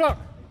 watch shot clock.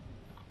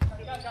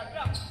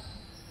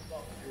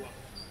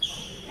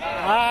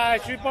 Ah,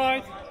 3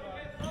 points.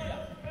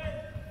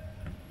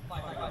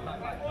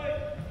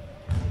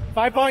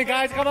 5 points,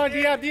 guys, come on,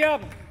 D up, D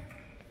up.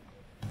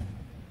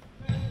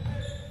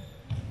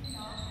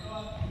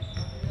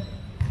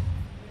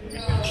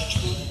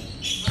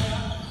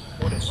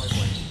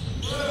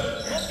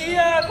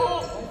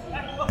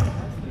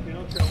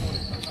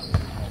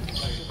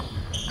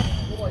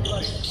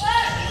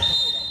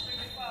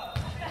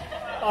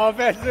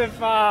 Offensive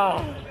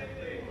foul.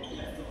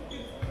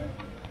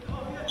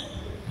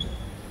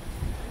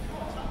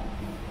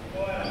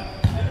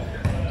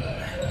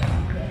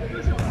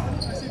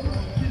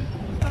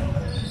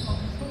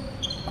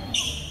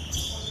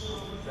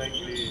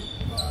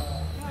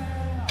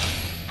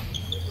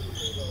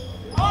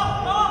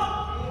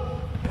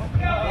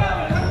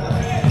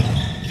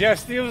 Jeff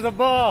steals the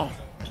ball.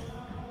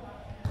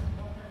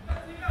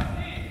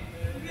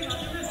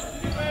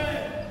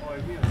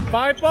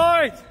 Five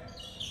points.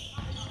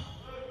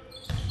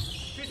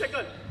 3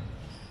 seconds.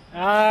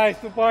 Nice,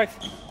 2 points.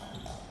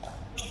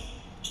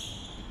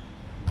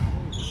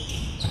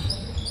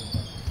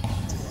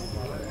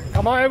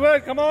 Come on,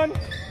 Edward, come on.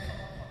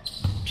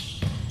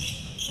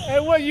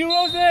 Edward, you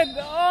rose it.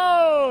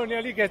 Oh,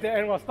 nearly get the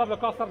end. Stop the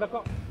clock, stop the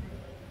clock.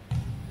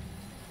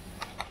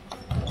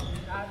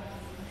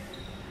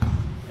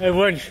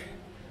 Edward,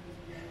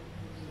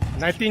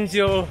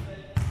 19-year-old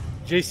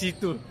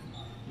JC2,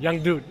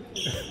 young dude.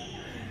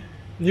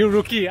 New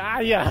rookie,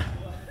 yeah.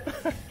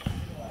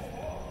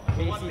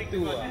 JC2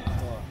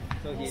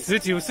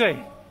 19岁，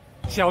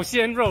小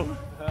鲜肉。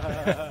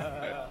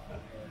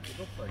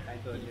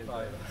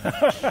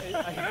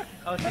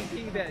I was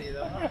thinking that, you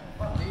know,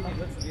 maybe he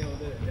looks a bit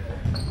older than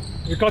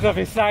that. Because of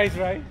his size,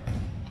 right?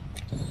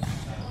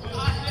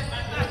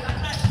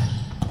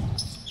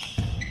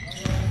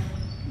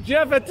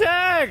 Jeff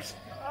attacks!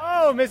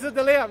 Oh, misses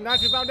the layup.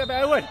 Not rebounded by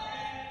Edward.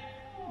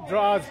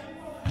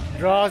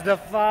 Draws the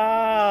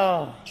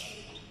foul.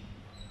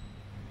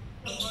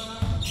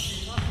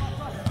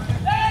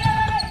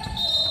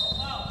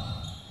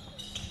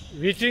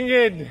 Reaching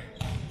in.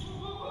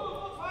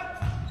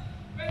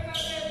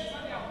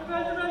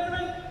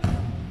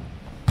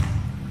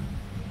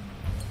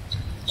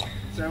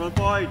 Seven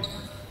point.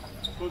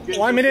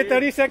 1 minute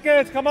 30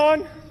 seconds. Come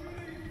on.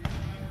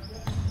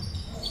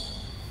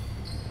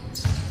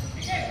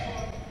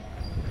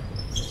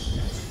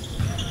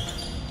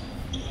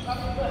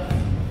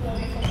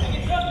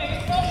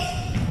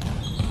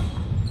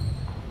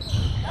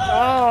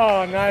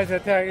 Oh, nice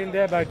attack in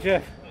there by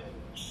Jeff.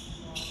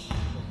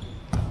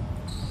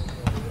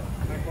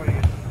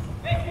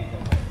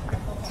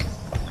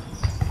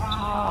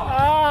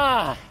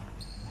 Ah!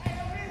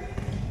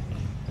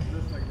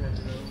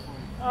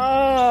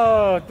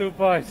 Oh, 2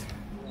 points.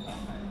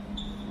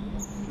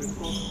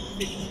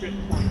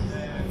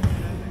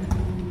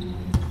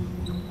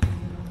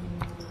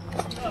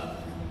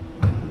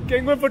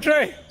 Kingwood for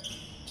Trey.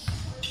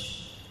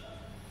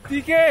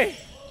 DK.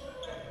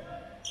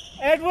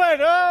 Edward,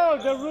 oh,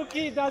 the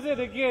rookie does it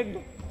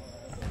again.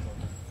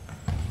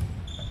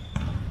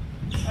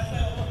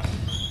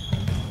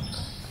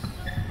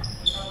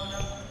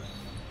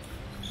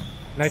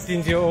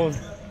 "19-year-old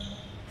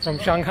from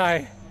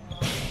Shanghai,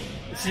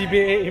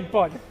 CBA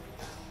import."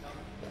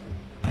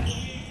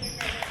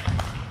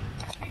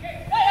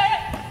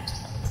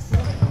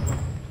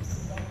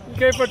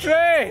 Okay, for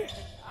Trey.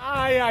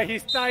 Ah, yeah,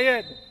 he's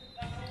tired.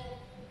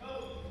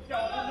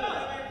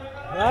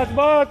 Last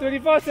ball,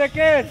 24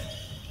 seconds.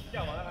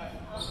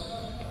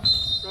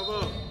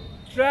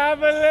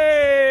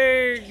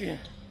 Traveling.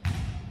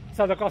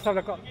 Stop the clock, stop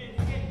the clock.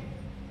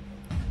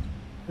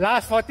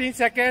 Last 14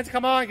 seconds.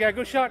 Come on, get a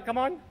good shot. Come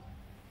on.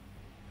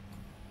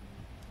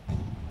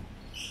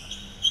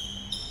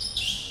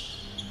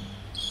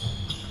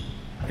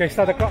 Okay,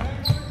 start the clock.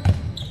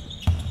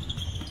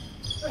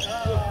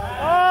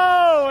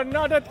 Oh,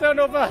 another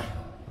turnover.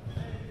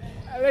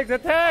 Alex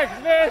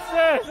attacks,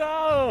 misses.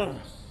 Oh,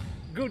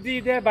 good D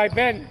there by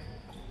Ben.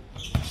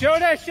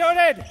 Shoot it, shoot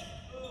it.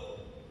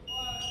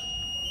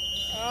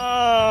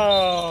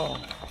 Oh,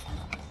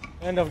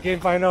 end of game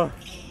final.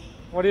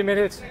 40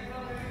 minutes.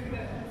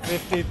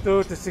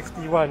 52 to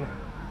 61.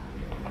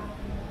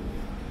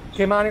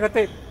 Okay, mana ni kau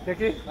tape?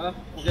 Okay?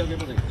 Okay,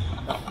 boleh.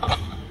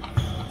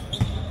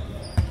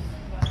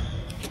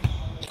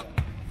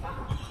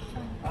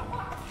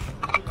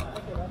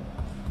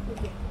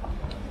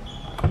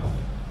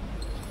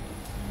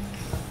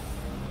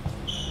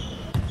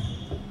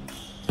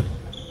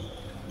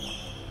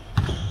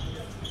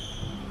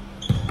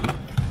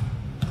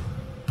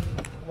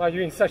 Why are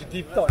you in such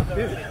deep thought?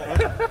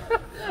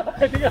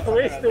 I think I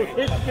waste to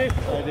hit this.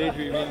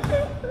 Daydreaming.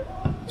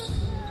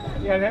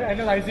 Yeah,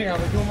 analyzing. I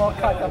will do more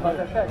cuts about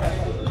the track.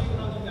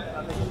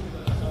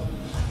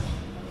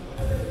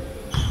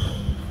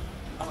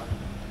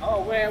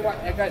 Oh, wear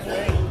what that guy's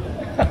wearing?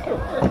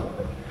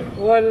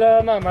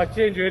 Well, I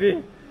change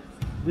already.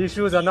 These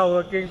shoes are not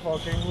working for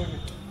Kingwood.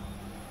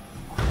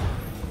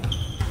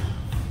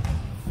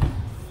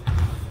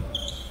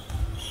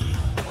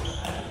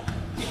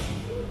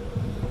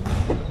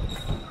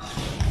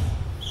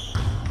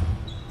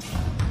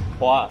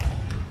 Hoa?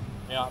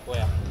 没有啊，不会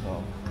啊。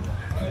哦。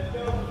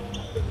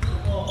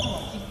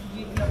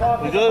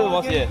你这是什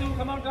么鞋？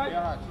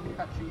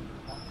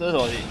这是什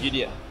么鞋？吉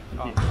利。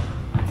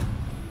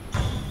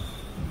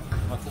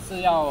我这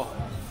是要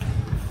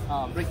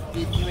break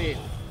in， 因为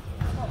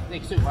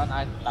next week 我要拿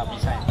来打比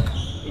赛，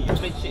已经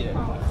被去了。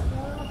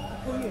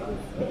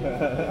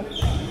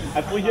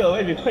还不热，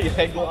为什么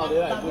也go out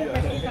there？还不热。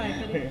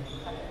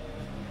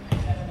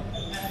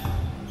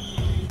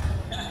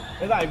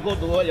你那go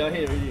多有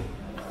戲already。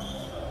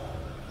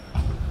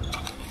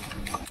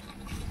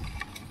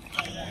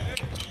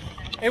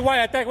Hey, why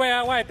attack?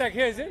 Why attack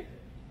here, is it?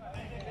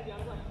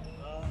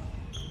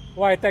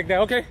 Why attack there?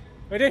 Okay,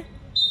 ready?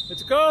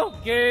 Let's go.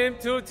 Game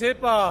 2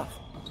 tip off.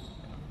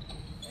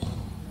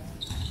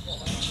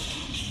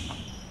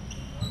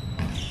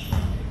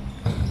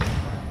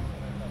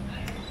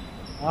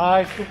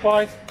 Nice, 2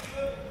 points.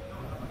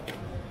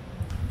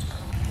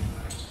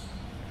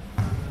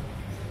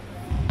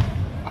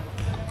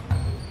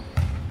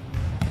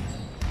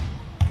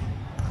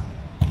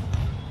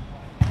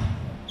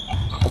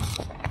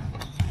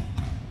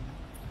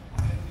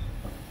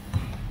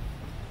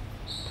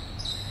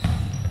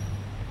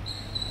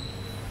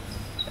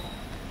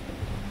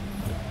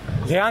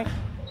 Young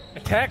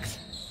attacks,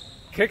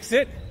 kicks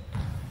it.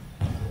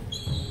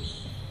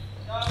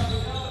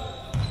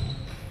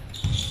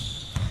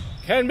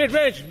 Ken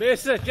mid-range,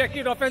 misses.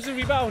 Jackie offensive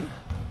rebound.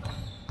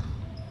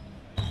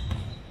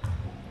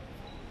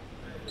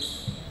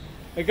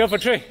 They go for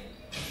Trey.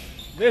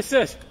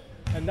 Misses.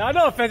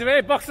 Another offensive,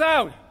 hey, box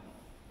out.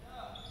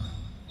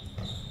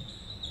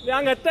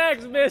 Young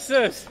attacks,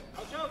 misses.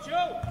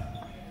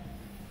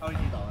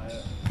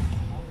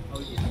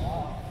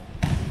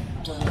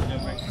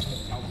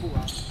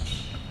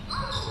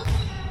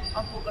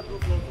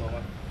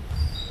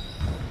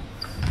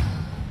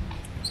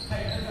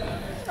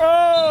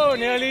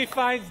 finally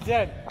finds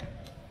Jen.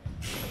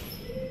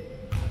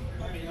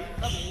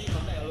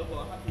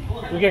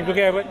 Good game,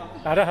 Edward.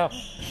 打得好。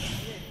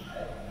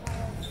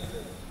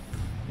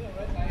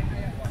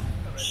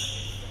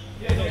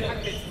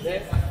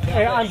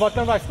Hey, I'm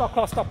bottom right. Stop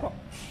clock.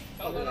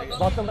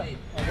 Bottom right.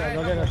 Okay,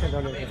 no.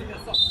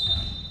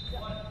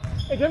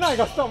 Hey, then I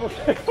got stop.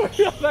 Okay.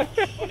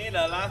 Only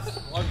the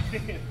last 1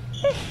 minute.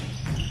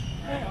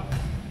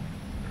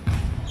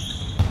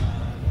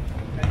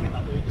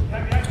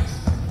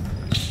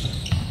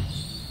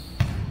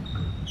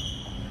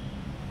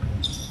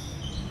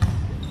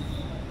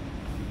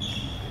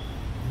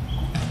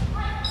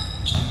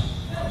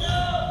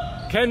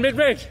 Ken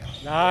mid-range.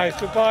 Nice,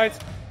 2 points.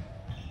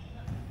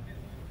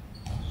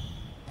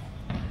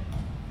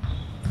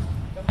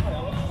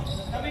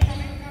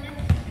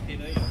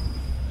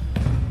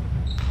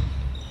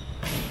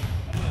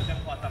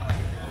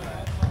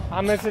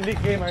他们是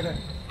league game 来的。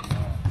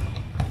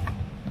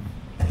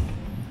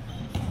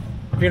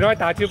平常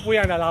打球不一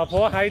样的，老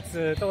婆孩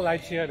子都来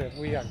cheer的，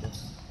不一样的。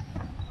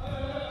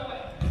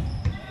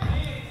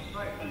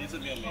问题是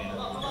没有没有。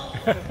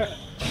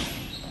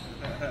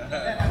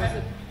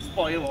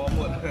不好意思，我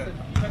问。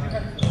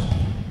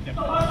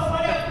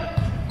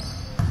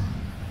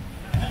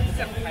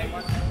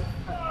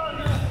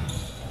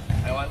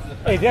台湾是。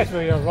Hey, that's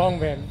where you're wrong,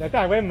 man. That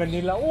time I went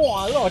Manila.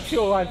 Wow, a lot of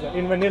chill ones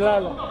in Manila.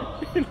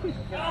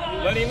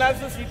 文林那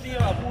是 CD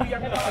嘛，不一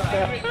样的，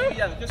不一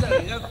样，就像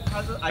人家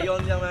他是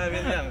Ion 这样在那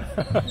边这样。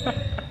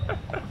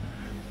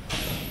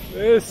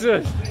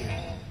是。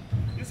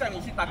就像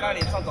你去打咖喱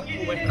唱短裤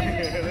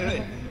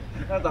呗，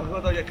那短裤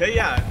都也可以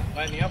啊，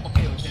来你要不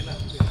给有钱的。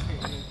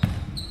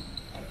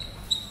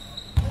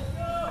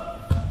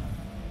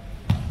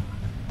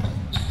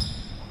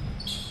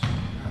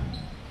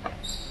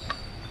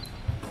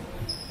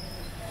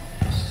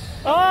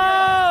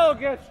Oh,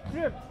 get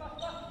stripped.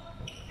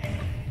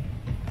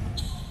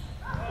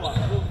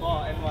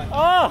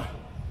 Oh,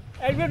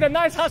 and with the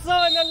nice hustle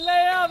and the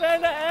layup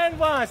and the end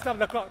one. Stop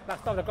the clock.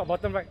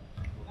 Bottom right.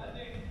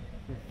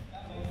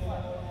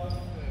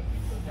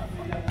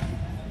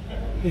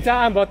 你再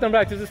按 bottom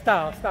right 就是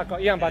start clock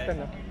一样 button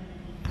了。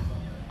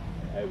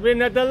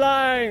Win at the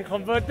line,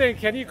 converting.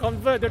 Can he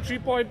convert the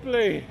 3-point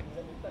play?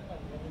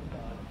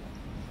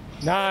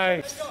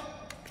 Nice.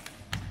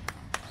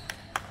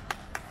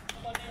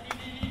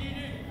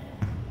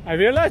 I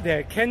realized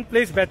that Ken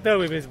plays better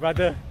with his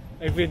brother,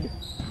 Edwin.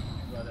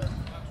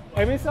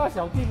 Edwin 是他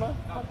小弟吗？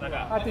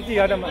他弟弟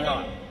来的吗？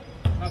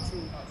他出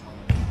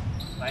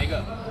哪一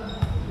个？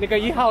那个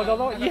1号的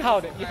咯，1号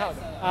的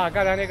啊，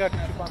刚才那个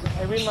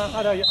Edwin 吗？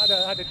他的弟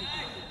弟。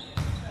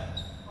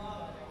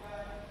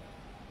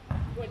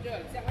我觉得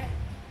很像哎，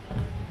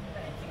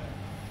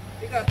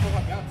这个头发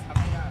比较长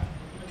呀。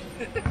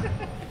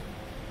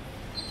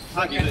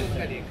他看这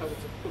个脸看不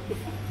出。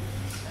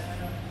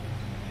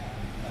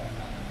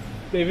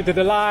David to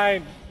the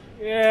line.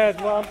 Yes,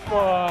 1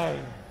 point.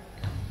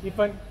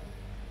 Even.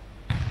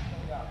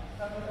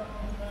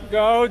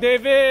 Go,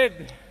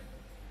 David.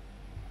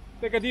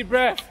 Take a deep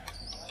breath.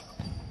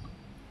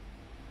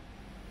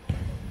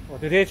 Oh,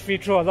 today's free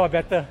throw a lot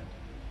better.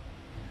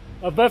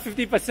 Above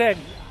 50%.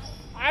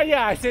 Ah,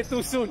 yeah, I said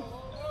too soon.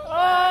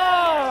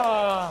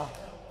 Oh!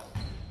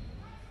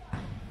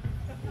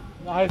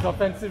 Nice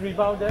offensive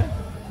rebound there.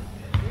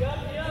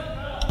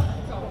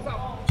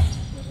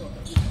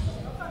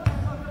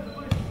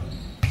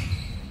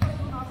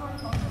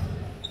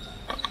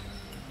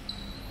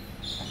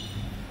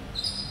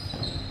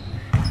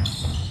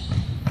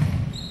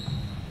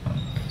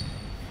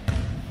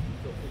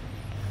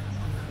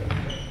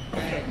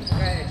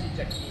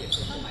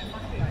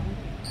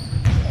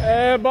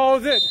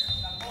 Airballs it.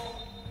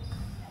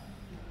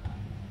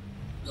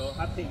 有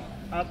他停，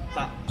他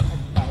打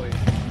回，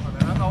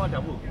他高换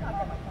脚步。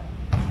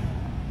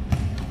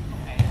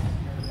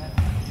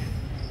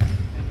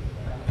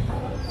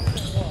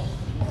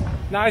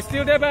Nice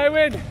steal there by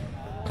Edwin.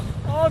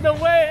 All the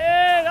way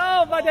in.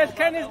 Oh, but that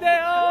Ken is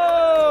there.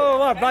 Oh,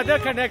 what brother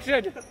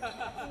connection.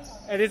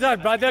 And it's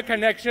not brother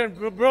connection,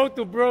 bro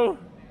to bro.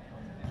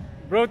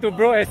 Bro to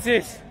bro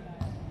assist.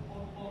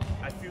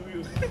 I feel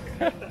you.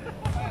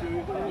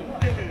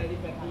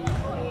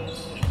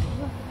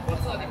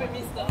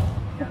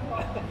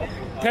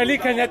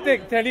 Telekinetic.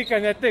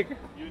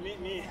 You need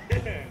me.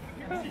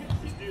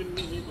 You still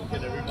need me to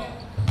get the rebound.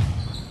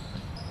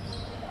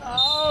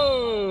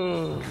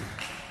 Oh.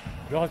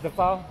 Draws the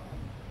foul.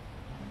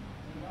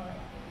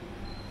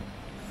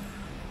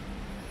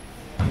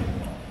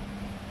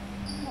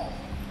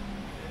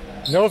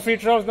 No free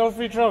throws.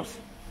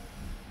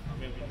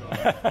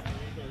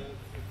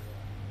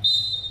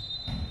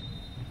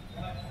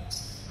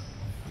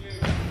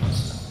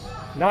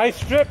 Nice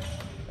strip.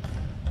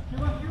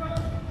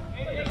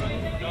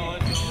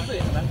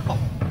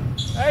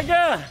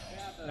 Edgar.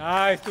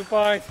 Nice, 2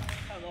 points.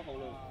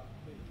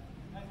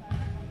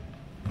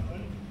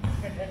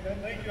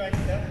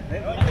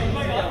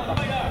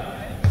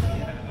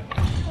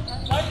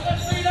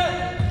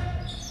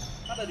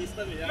 他的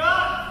distance 比较。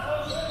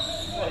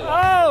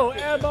Oh,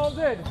 airballed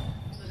it.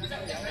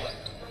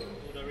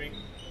 To the ring.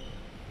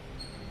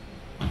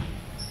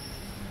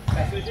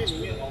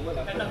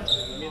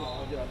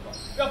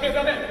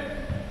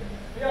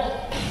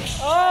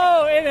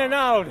 Oh, in and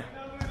out.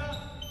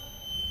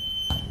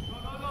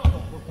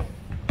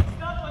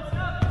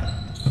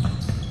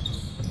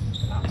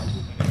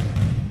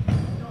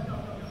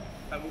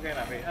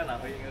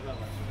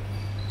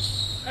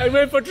 And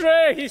wait for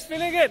Trey, he's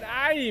feeling it.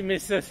 Ah, he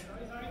misses.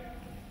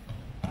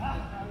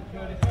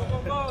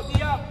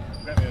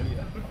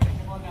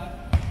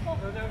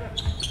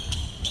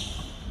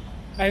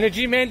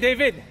 Energy man,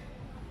 David.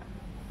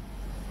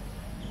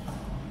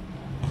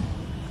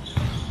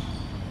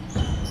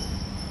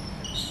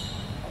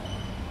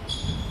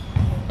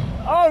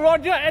 Oh,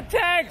 Roger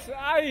attacks.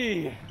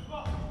 Aye.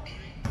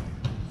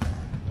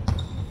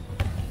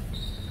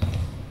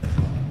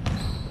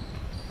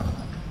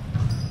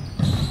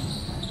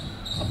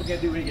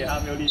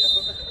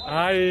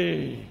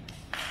 Aye.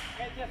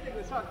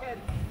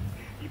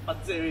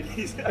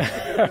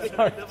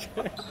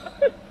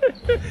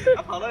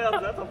 他跑到要直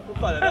接从不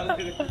断的让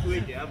这个故意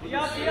给他不是。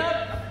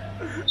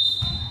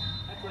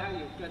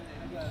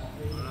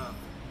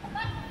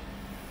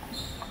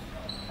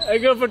I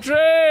go for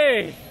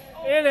three.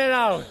 In and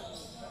out.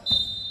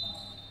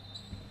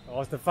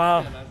 What's the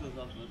foul?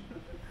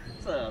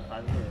 这有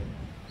弹射，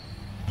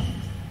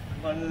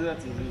关键是这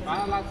只是。把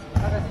他拉，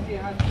他在进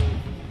他。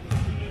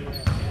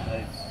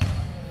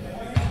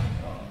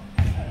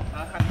他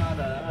看他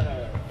的那个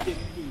电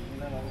地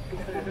那种。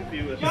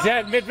Is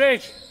that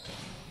mid-range?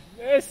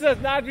 This does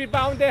not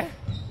rebound there.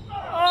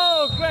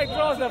 Oh, Greg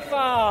draws a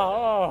foul.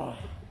 Oh.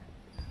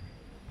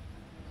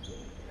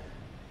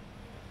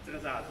 这个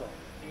是他错，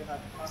因为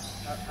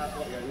他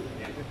做有一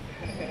点，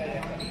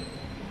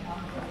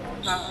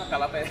他搞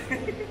了呗。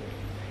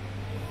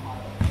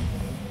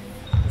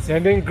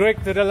Sending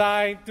Greg to the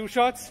line, 2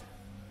 shots.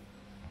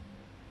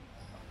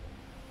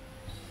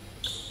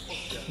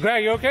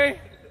 Greg, you okay?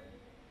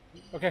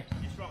 Okay.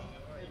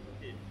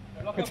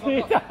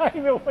 他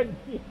没有问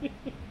题，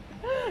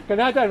可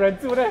能他在忍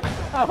住呢，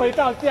他回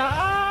到家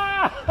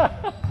啊！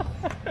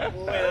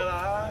不会的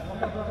啦，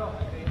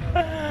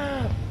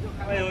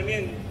他有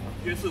练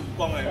绝世武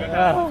功哎，看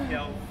他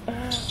飘。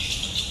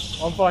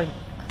1 point。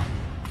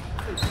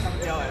刚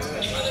飘哎，对不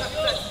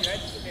对？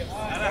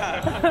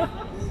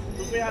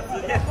除非他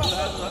直接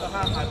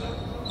他喊了。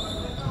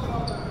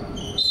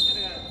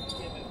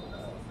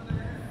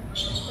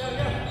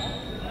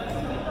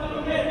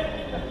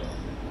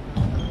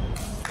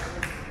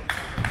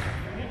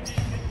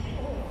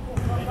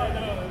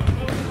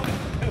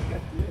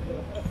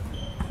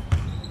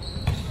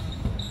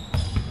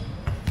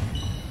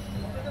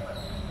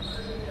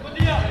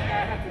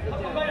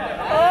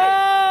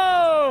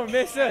Oh,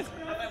 misses.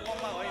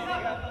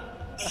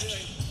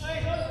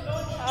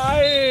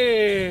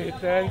 Aye,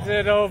 turns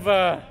it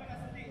over.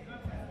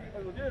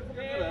 我觉得这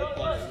个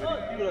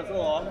丢的时候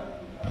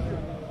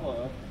哦，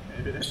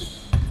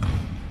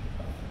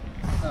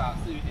是啊，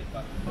是有点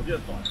短，我觉得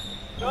短。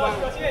我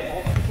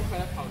不可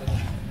能跑的。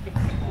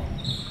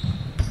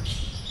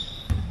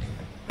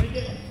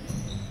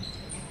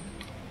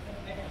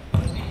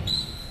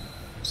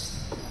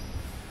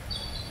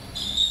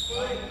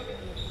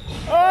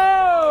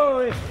Oh,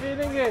 he's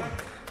feeling it.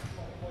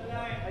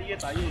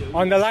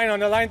 On the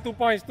line, 2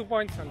 points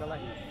on the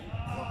line.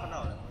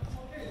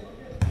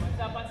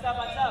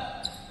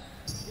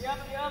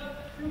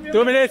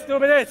 2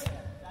 minutes.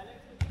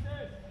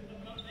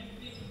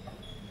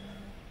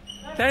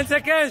 10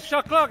 seconds,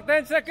 shot clock,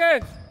 10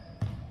 seconds.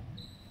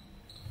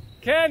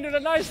 Ken with a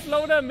nice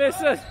floater,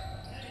 misses.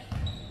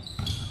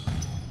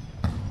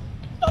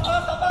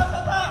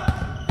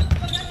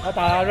 Nó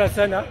tà ra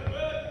sân hả?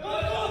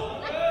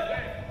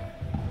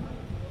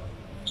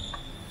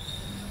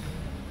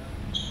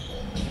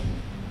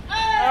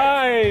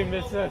 Ay,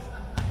 misses.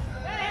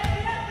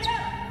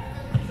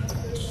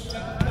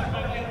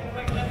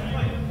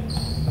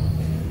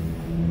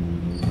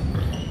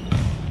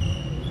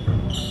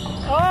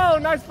 Oh,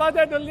 nice pass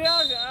to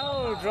Liang.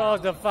 Oh,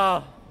 draws the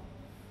foul.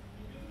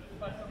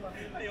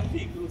 他用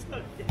屁股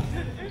侧点，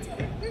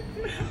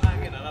他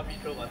可以拿到皮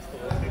球把球。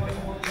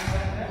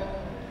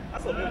他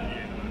手没有举，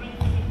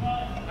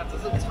他只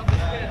是超。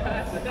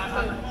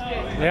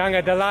Liang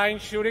at the line,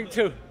 shooting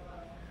 2.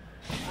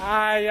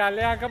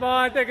 Liang, come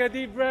on, take a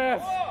deep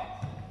breath.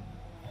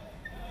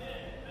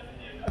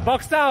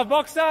 Box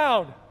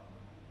down.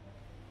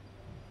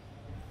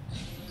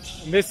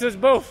 Misses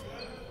both.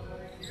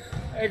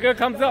 Edgar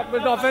comes up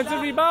with the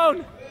offensive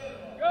rebound.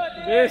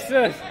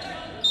 Misses.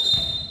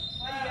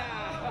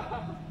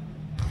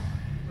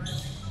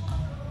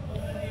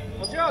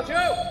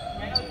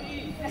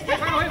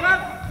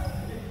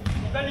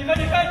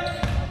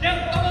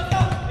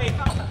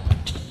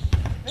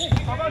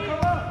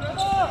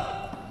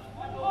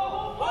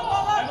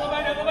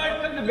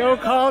 No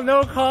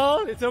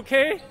call. It's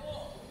okay.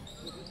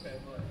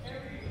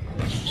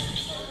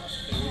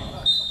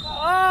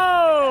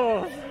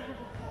 Oh!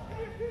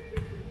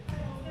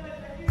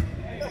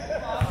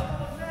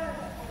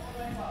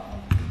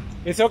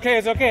 It's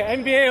okay.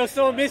 NBA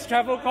also missed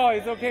travel call.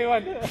 It's okay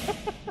one.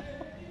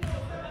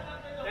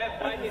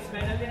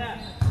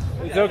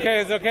 It's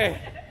okay, it's okay.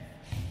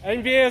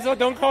 NBA also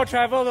don't call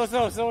travel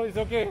also, so it's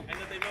okay.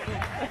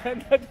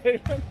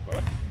 Entertainment.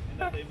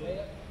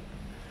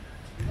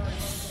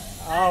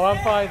 Ah, 1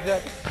 point.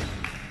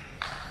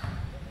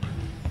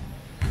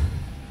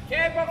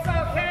 Ken box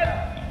out,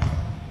 Ken.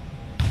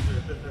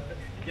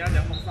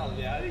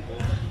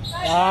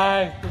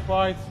 Nice, 2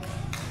 points.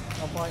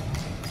 1 point.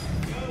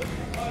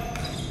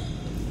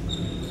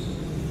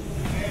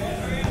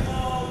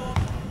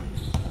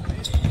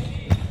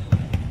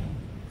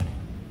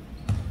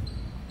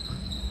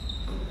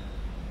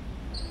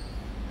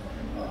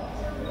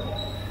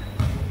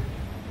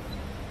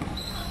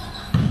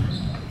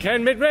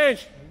 Ken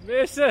mid-range,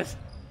 misses.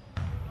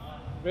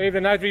 Wave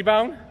the nice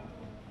rebound.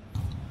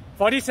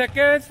 40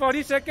 seconds, got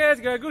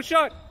a good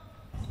shot.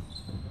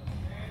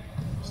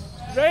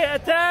 Ray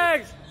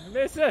attacks,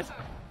 misses.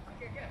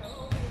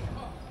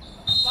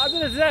 After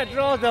the set,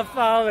 draws the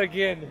foul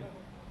again.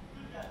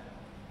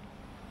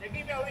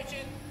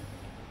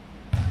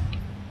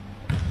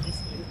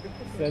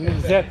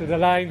 Sending Zed to the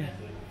line.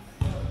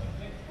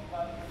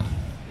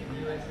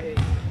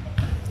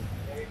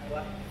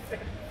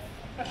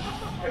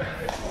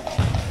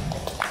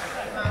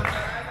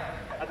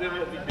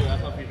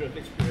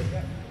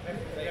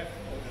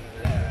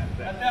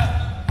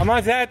 Come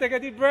on, Zed, take a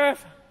deep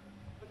breath.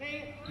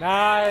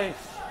 Nice.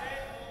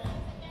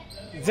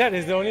 Zed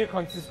is the only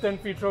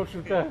consistent free throw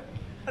shooter.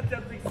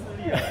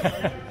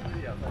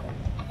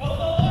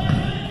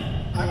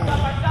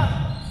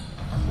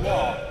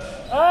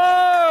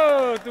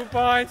 Oh, 2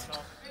 points.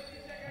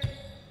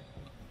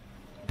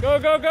 Go,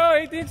 go, go,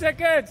 18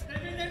 seconds.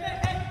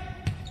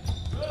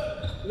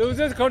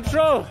 Loses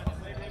control.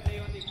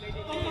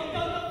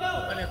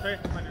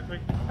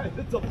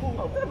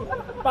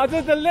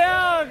 Passes the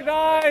leg.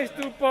 Nice,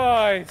 2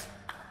 points.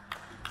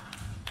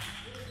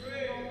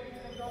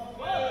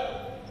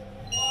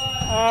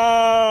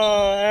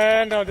 Oh,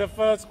 end of the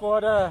first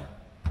quarter.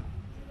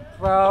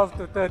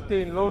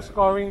 12-13, low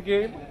scoring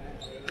game.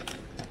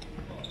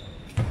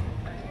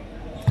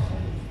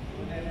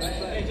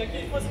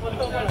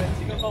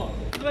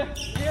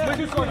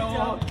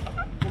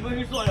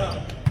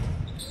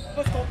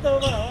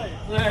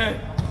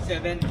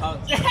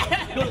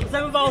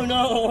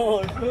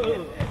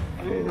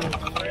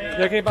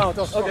你可以帮我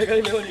做 ，OK， 可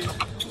以，没问题。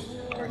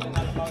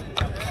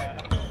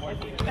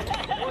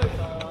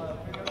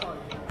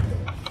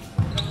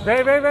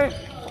喂喂喂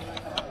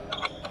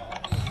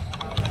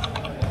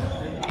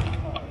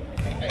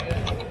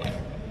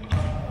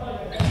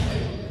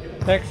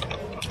 ，Thanks。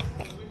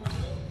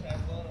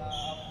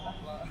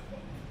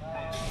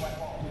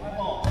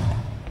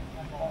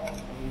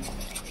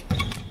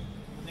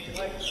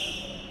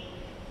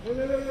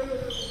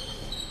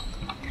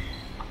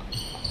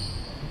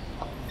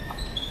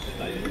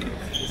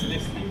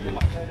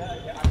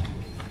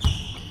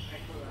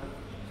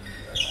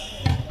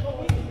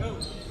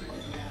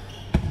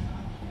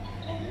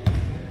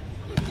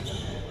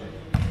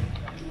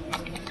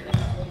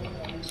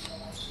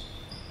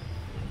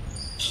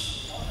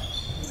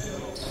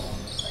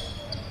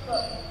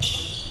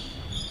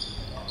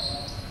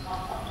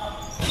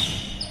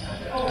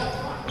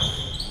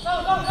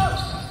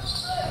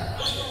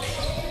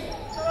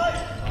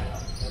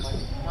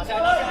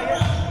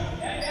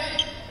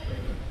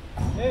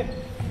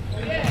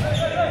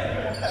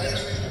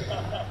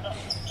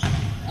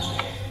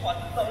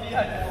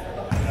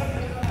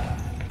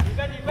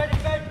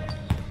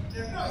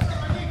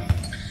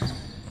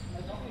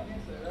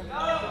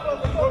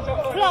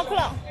酷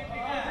了。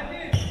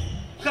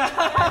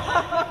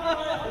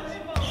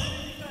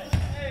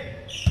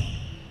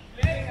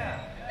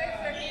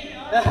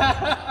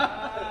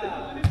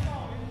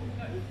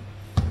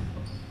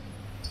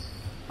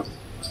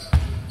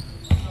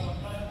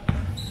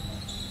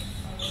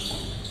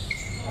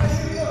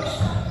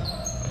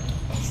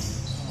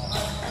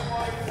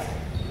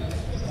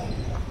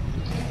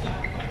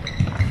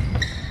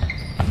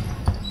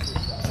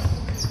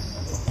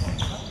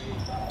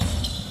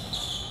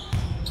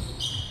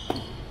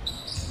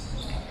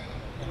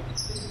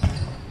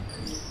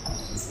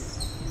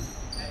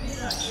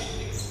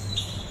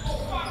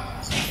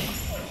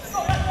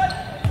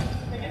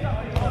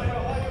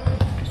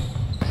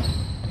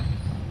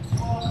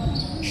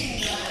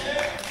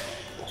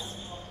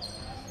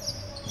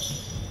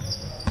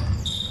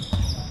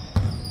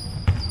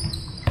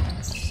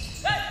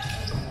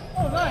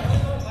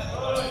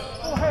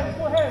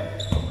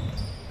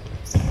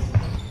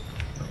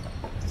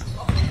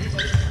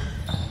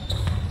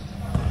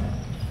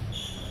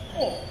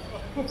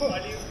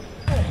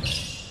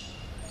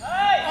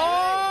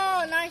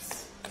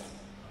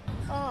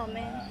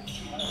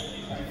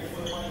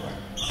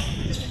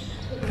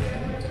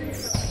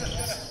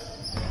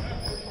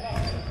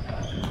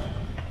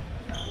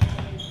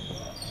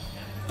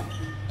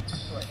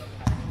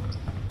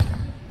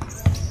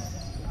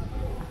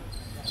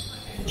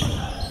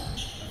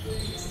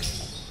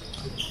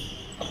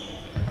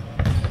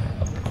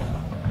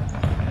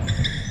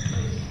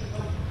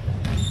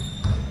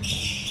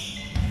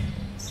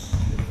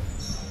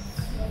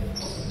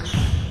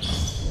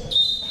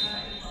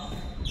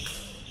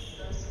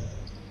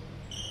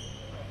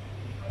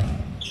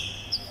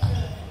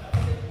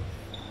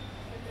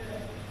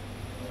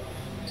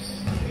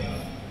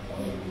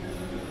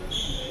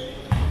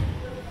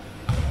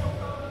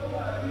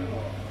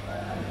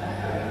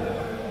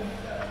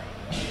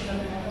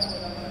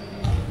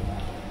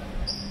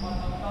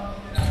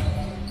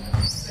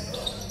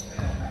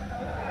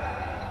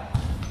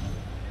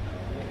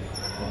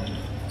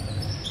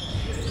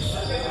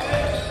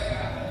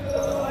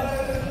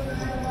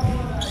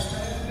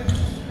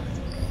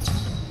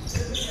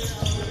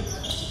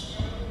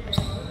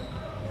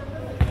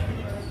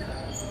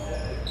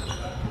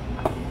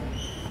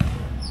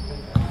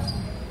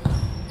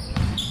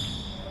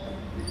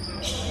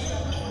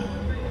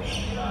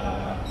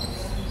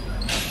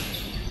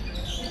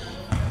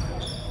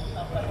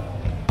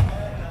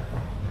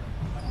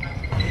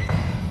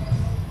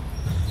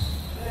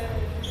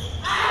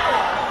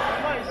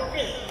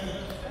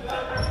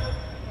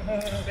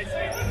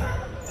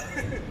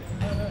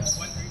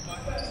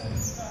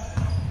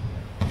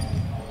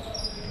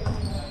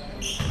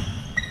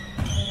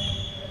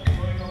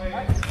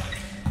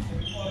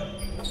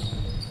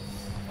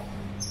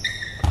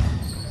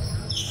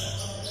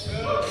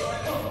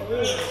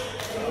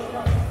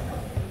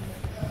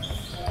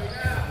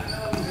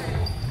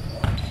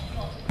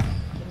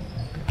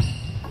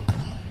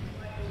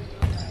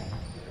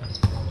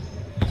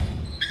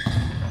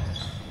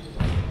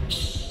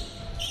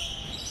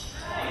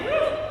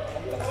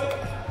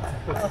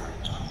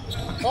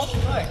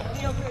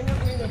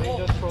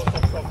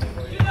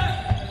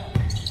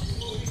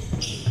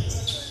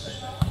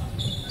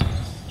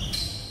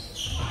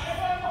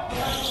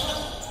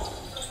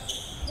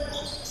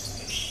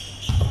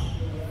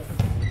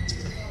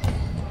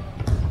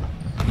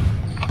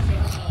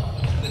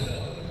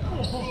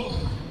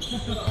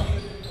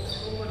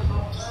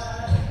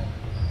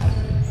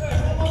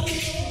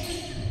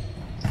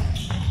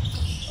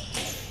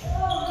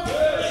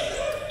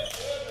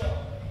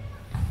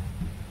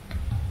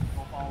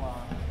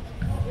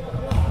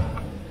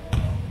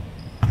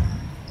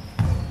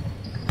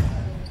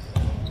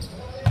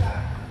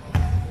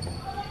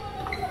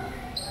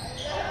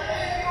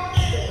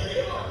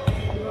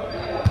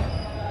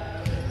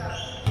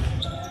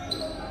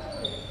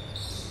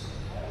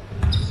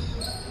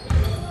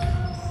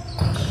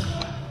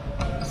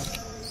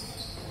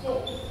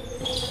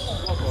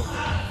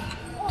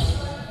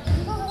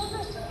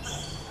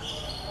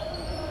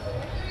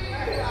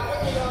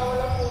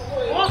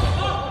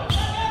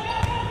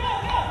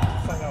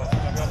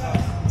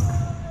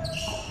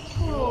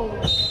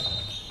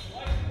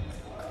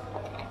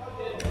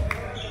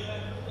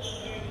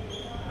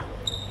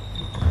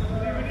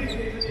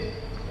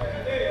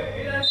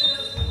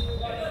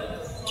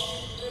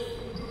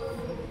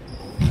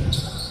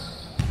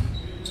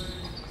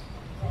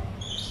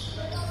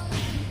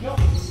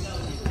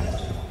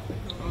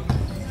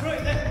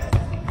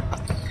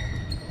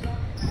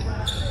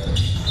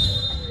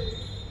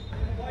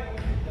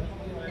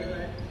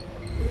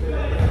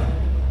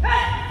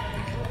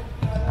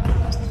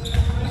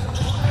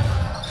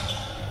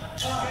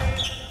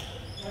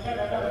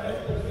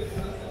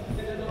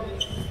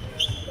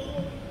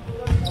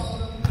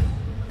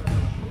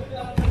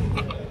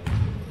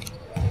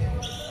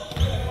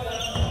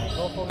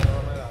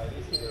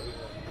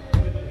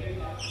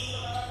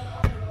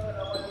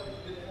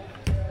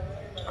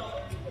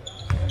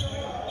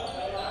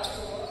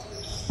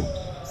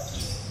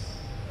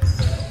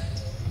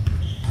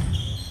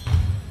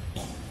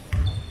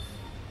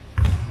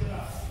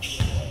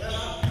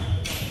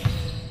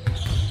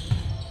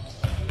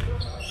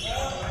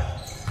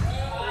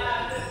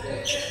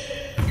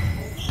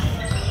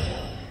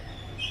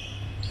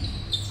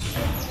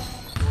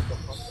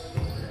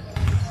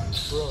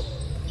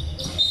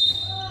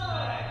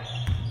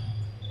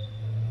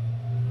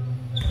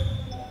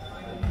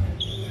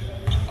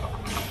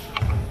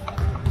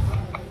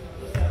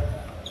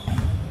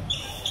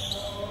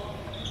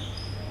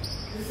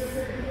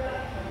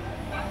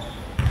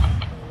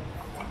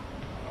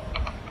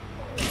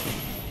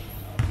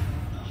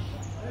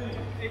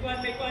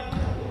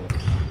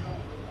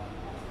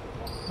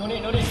No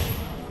need, no need.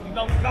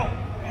 Go,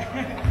 go.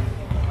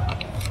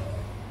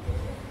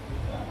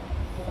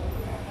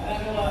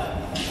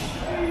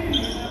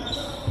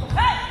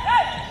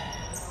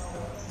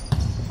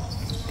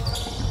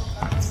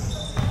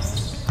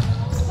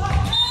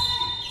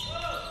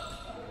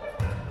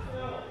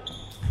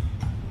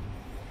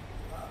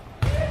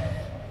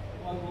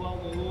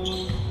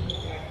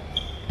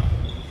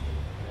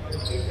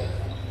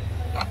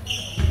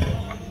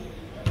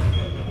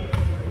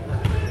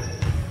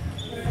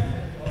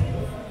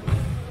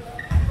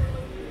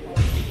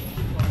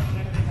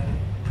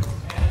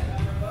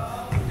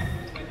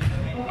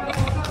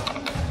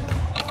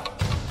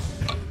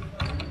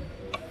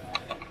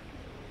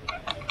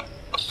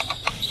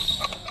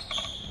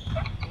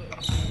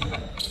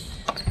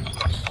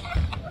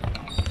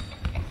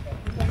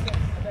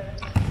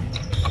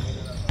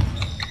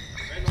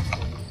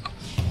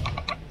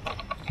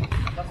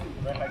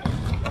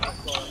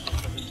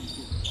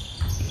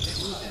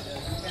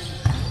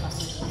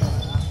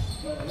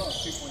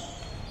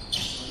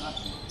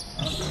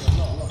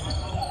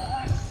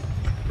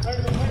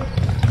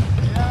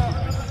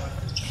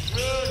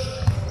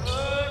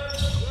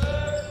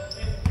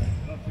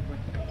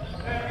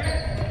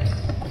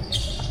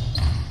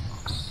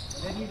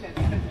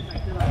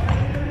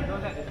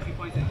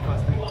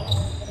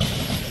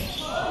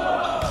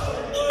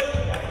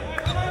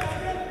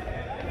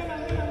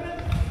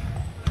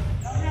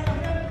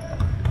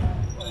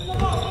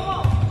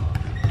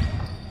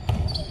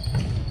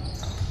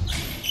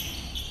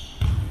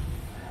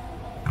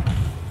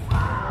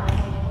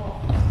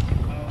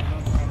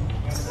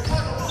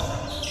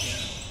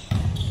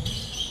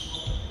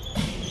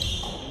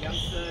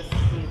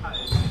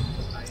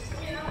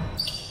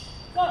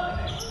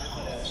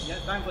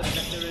 Time for the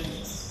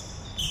veterans.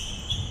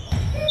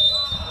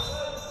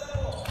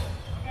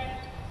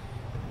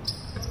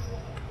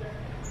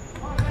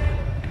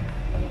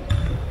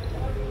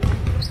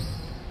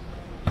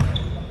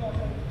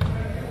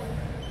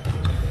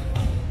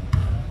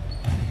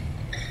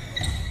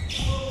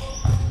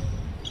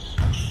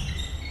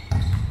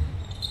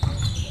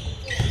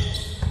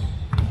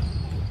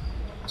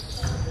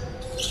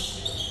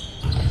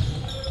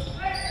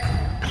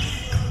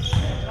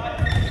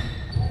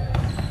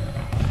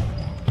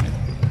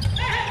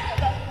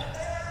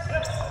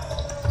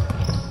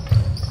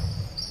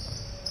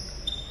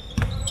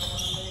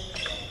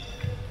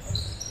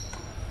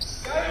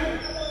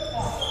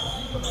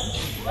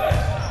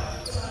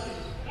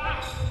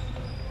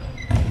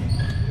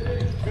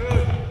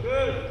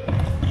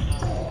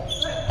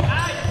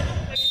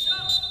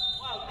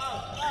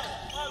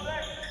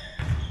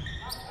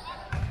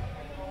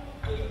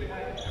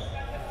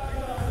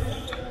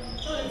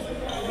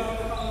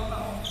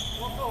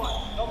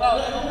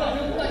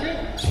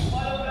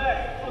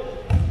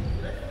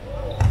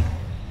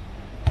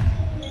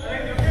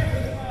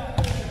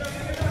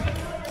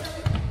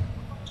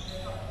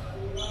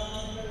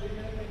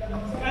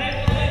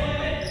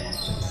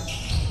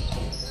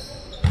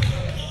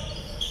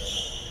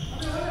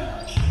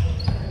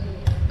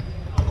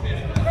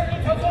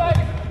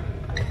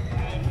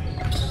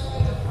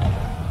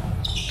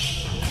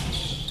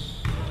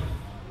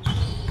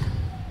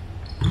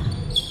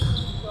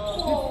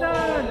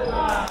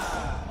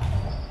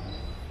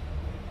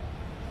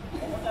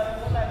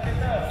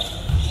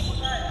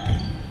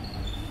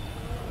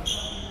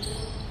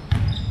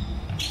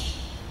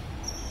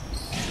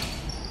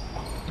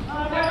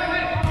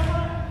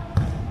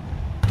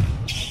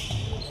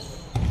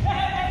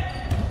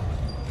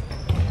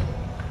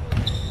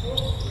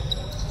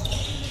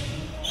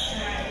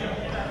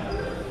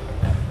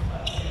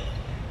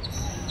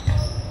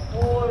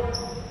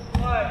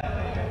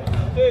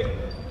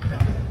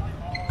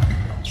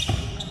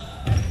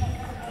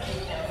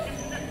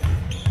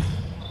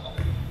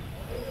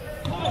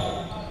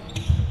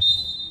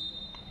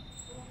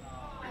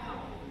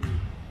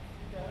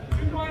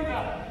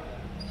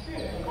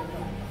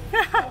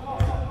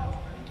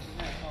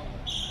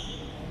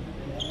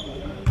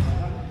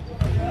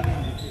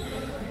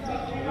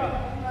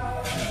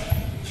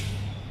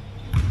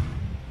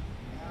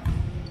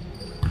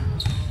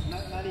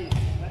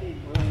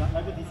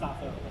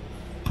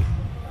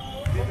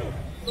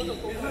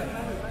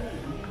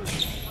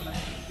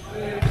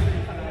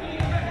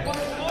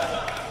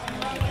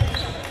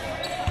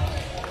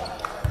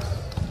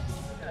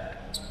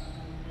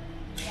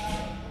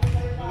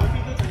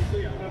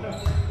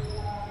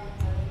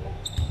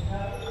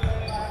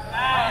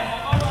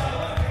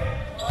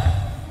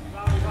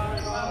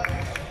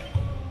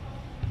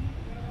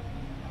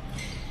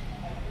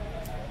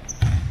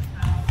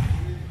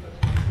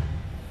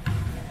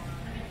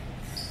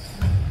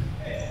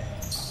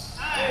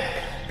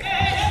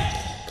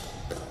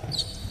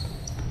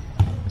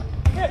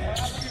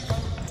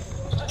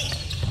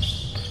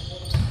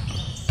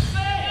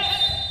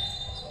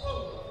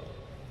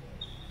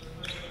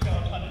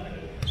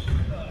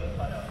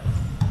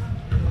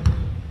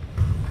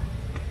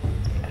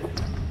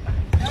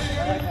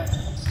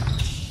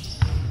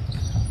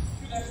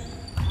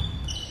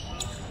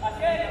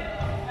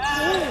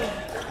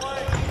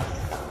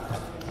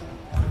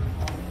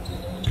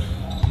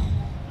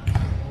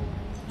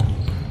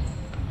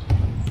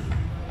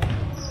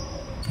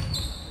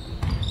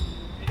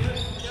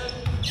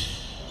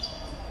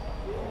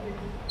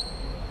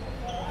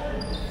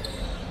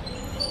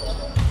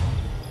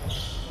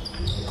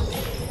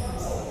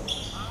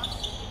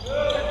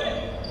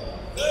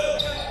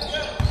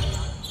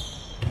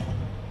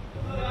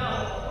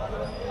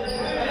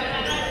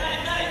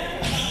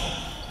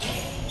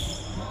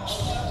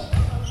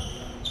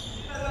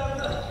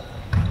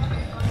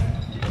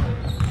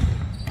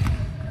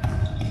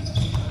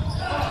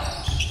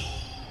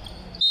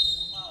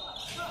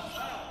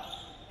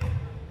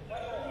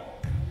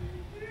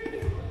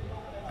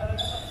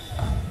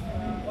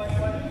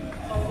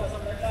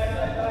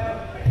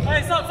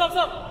 stop, stop,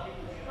 stop.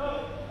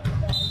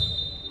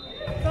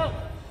 Stop.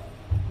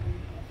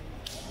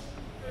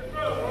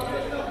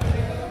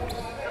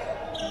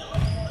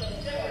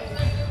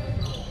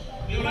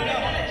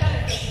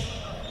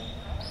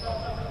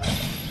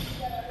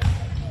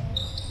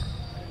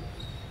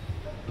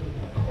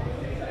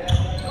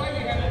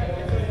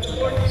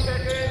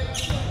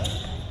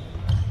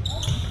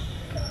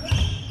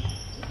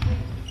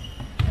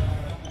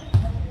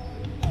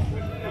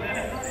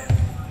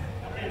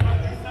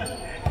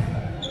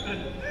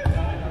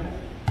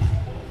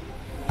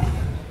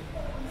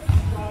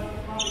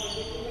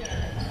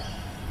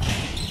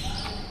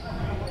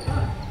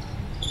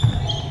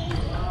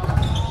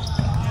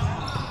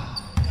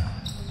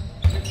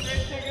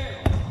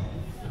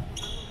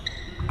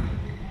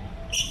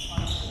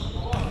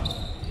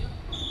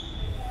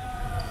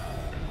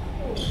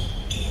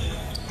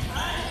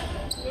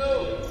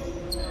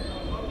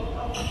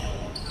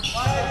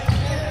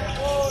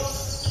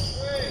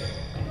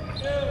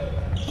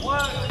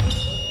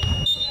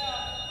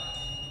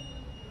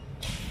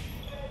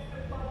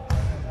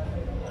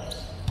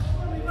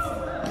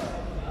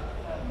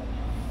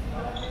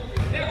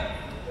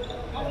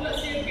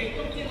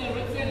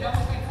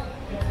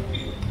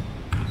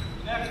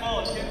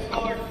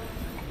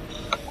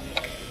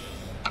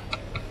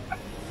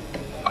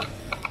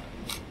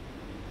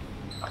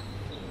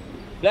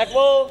 Black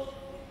ball.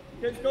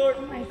 Can score.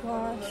 Oh my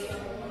gosh.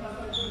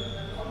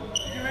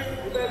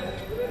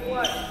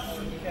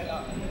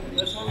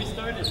 That's how we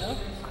started, huh?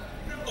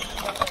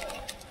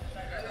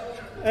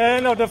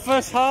 End of the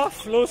first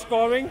half, low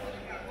scoring,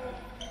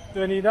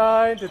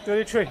 29 to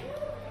 33.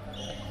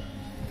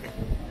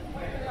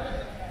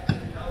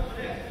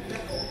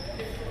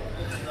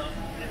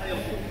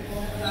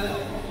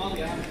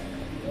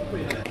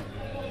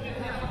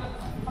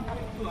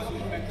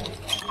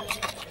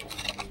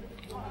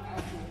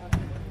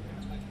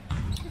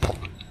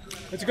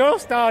 Let's go,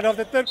 start of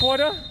the third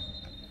quarter.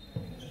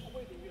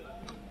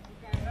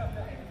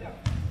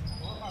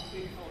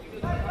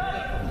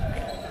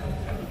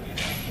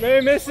 Ray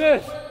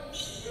misses.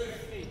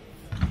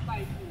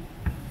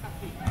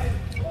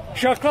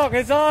 Shot clock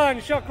is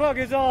on, shot clock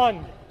is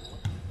on.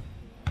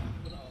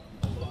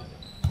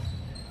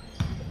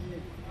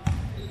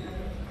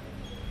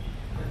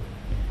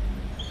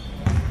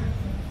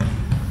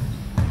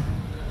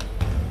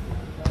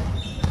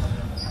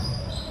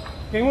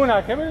 King Moon,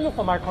 can we look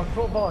for my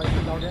control ball? Is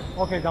it down there?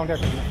 Okay, down there.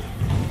 Don't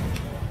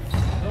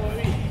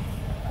worry.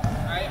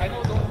 I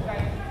know those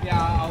guys. Yeah,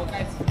 our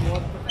guys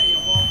will protect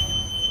your ball.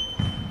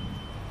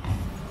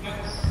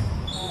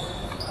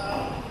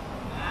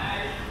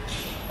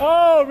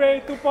 Oh,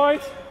 Ray, 2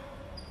 points.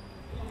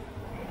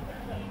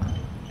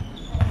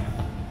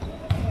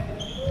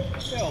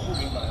 这我不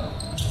明白，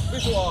为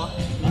什么？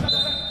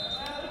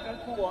刚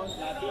哭完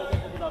拿第二个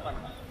不知道干嘛。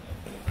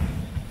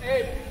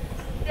哎，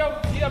不要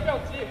急啊，不要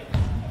急。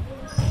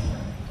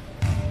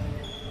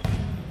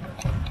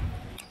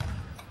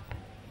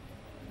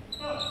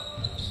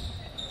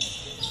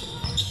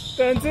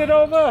Turns it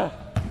over.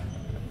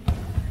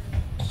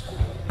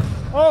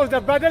 Oh, the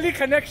brotherly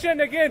connection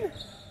again.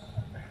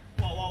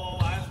 哇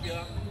 ，SB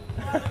了。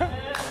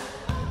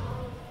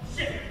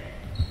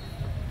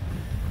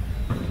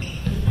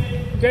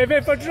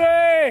David for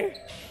Dre.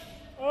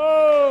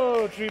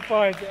 Oh, 3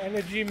 points.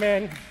 Energy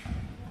man.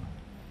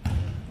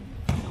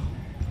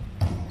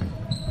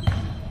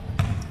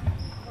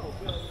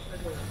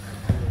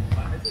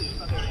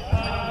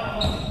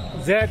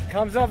 Zed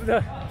comes up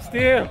the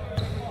steal.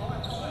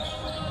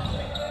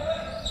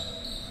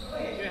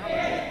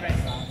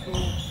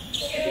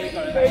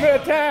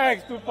 David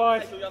attacks, 2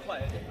 points. 球要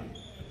快，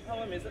他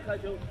们每次开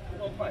球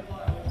都快。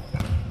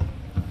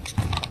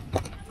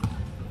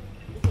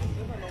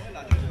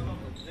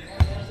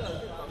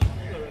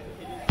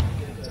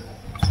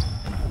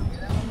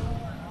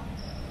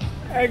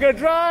 Edgar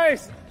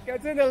drives,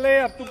 gets in the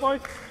layup, 2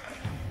 points.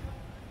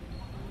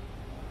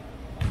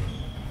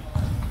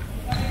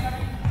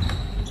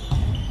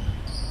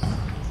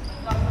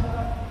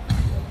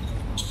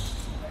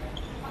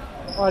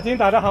 Wow, 今天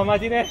打得好吗？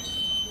今天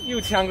又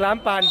抢篮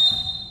板。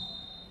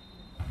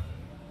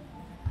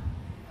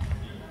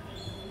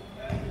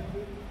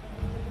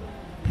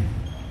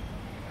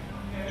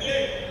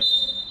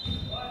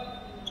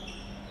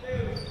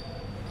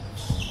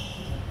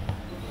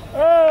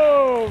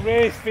Oh,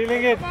 Ray's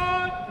feeling it.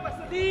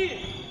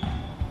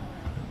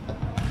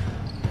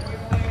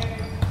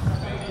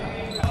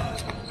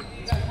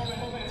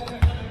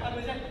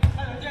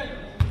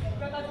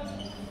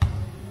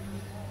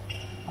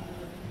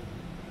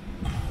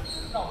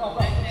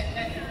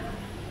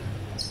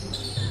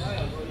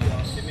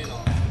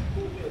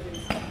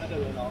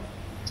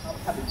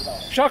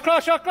 Shot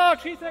clock,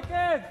 3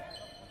 seconds.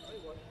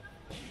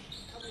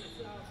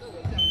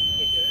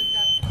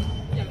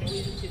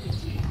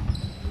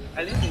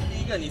 哎，林你第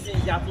一个，你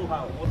先压住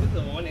他，我是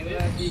怎么连个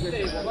第一个？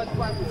对，我们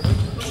关注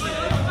我们。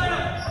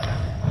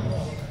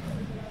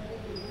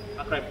啊，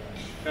快，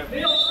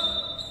没有。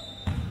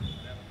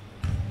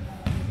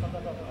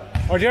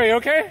Oh, Jerry, you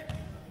okay?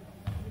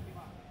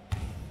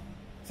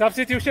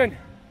 Substitution.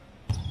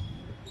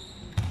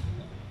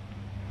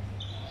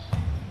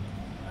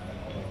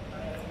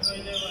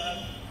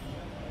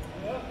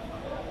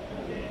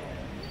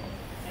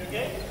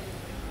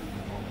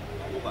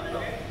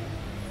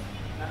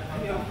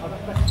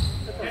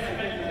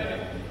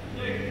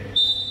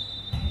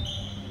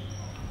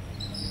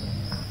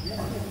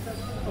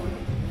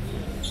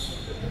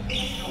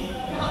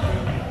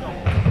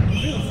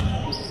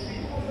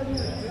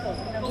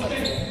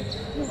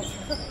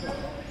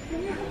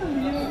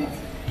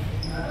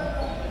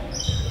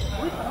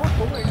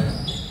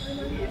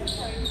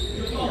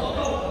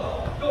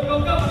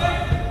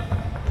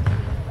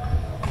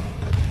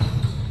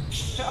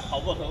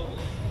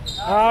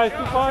 Ah, it's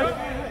 2 points.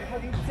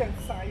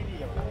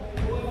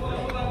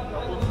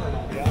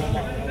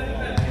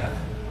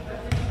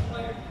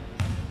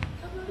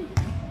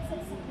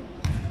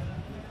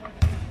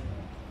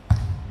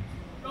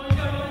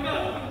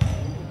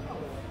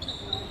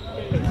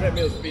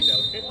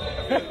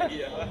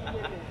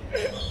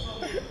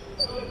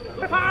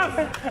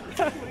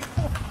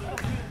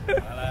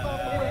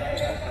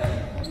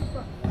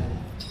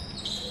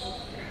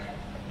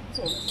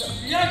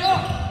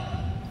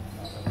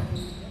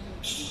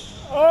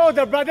 Oh,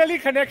 the brotherly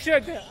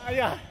connection.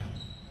 Yeah.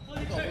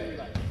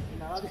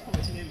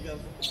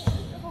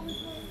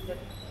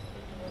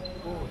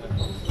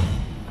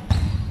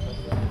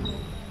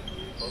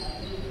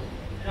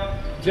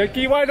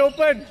 Jackie wide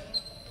open.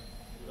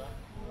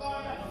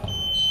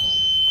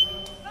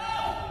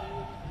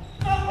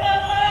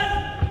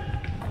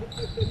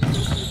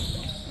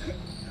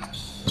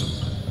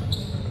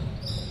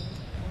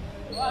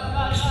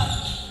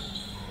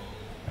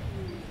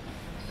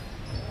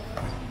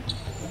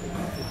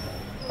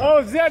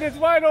 Oh, Zed is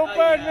wide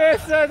open,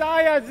 misses.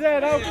 Aya,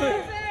 Zed, how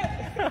quick.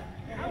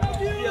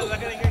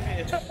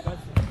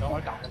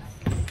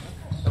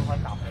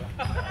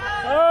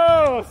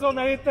 Oh, so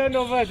many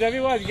turnovers.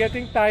 Everyone's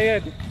getting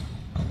tired.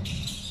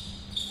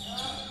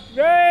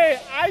 Hey,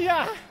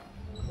 Aya.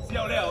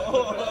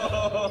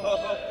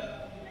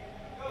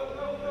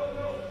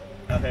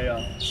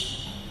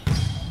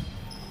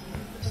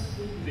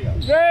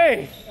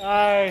 Hey,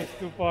 nice,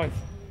 2 points.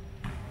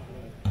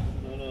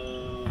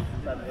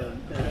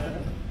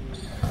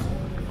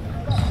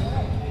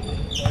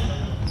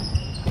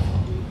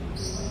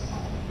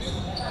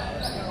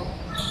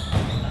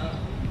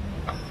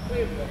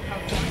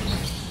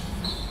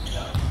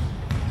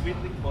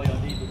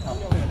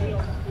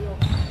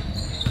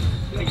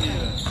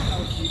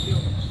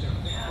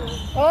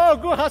 Oh,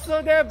 good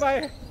hustle there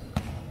by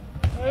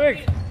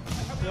Eric.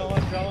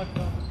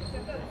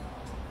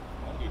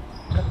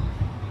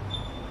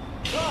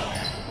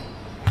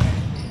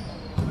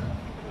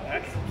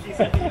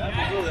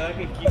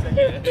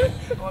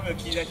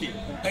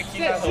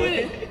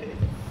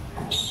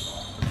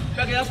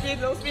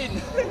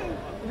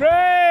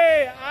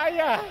 Ray,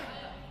 Aya.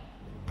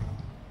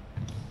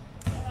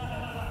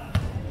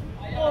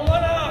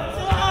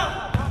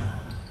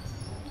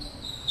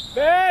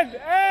 Ben,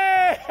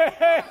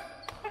 hey!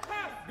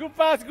 Good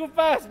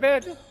pass,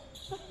 Ben.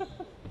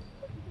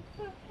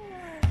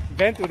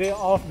 Ben today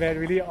off, man,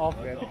 really off,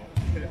 man.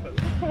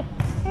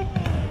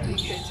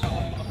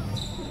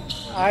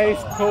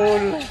 Ice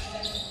cold.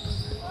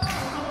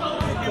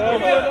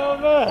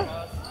 Over.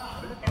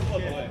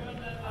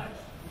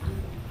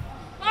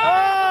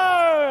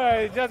 Oh,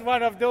 it's just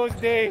one of those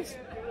days.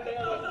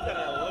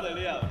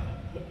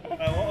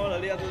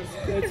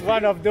 It's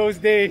one of those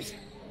days.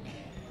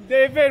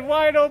 David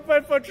wide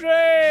open for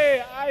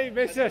Trey. I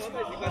misses.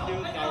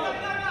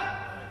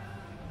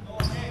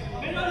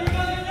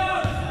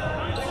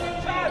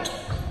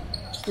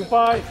 2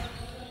 points.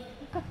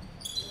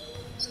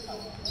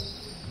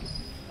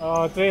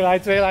 Oh, 追來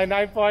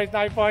 9 points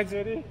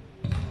already.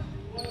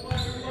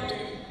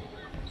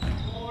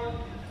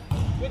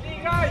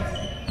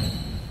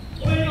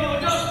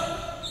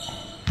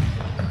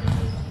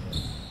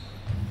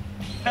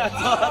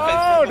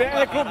 Oh, the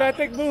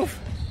acrobatic move.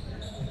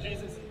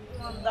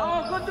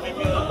 Oh, good to go!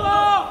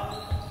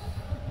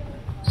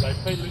 Like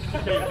play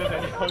literally and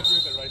then he comes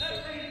with the right foot.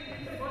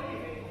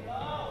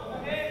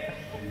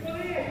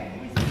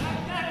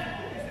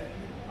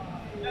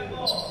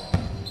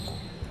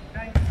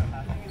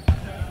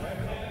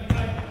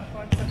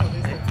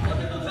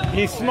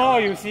 He's small,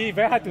 you see,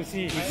 very hard to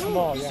see. He's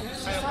small, yeah.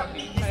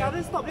 He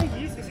suddenly stopped and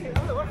he's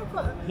what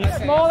happened? He's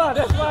small,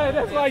 that's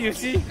why you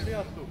see.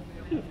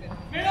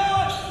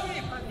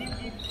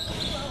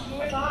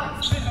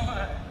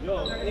另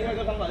外一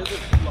个方法就是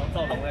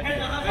照龙那个。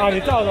啊，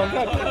你照龙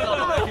看。没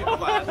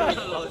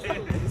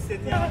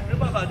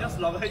办法，就是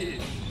龙而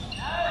已。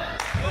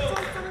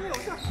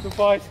2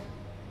 points。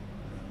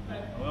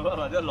没办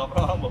法，就龍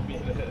啊，冇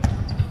別嘅。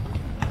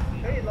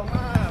可以龍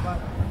啊，係嘛？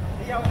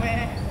你有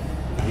咩？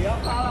你要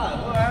趴啦，係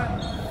咪？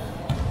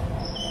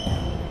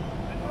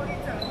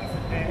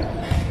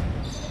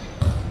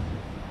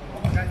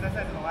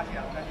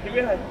因為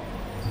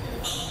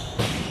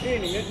因為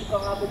你們是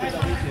放他不覺得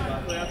危險嘛，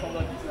所以要放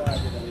到幾次他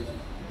覺得危險。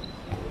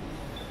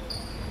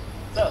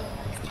這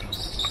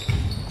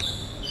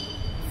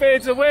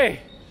fades away.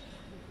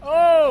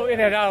 Oh, in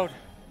and out.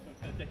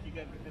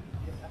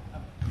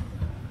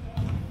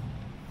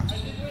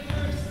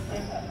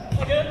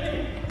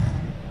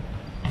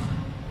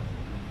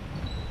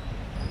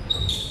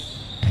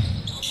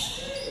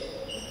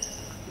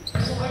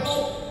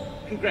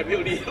 Grab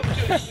you, Lee.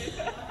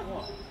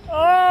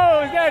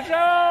 Oh, that's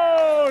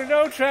oh,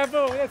 no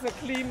trouble. That's a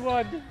clean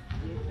one.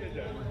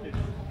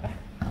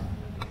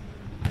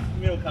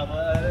 没有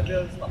cover， 没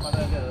有 stop 他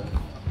那个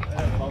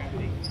包袱，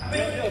没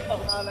有 stop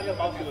他那个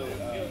包袱的。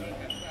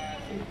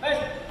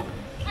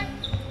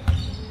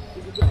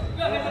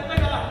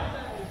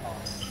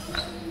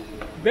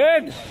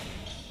Ben.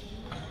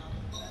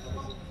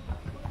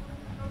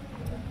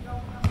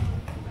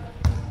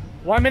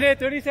 One minute,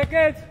 30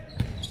 seconds.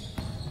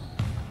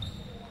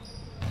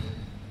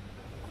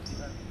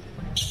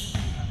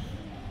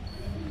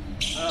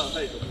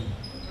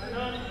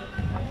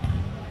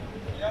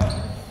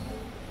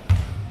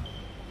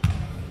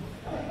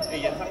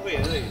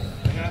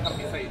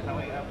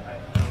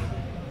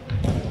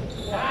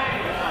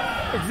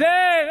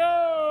 Zen!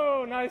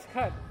 Oh, nice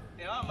cut.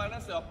 Yeah,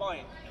 minus your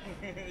point.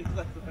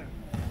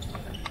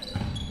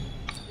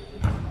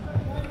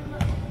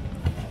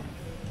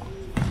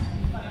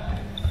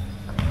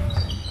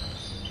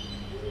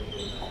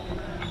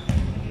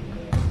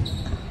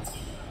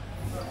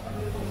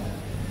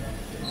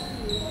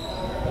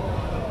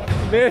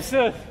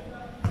 Misses.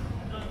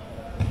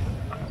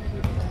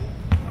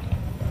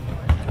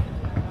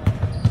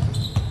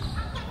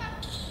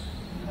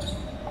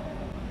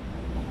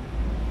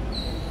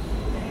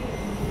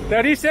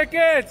 Thirty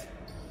seconds.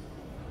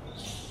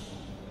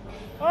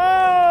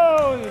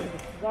 Oh,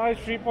 nice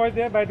 3 points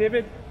there by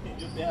David. 你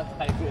就不要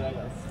猜对那个。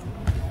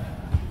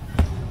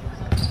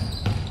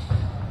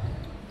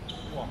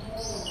哇，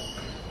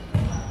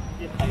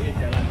越猜越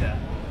强了，这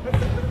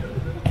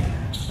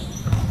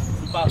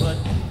18分。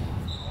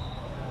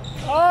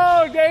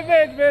 Oh,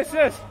 David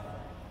misses.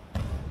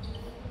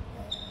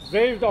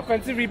 Ray with the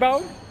offensive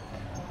rebound.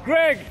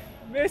 Greg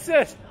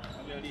misses.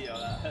 没有理由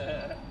了。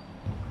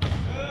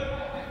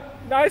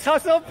 Nice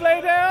hustle play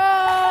there.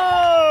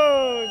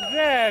 Oh,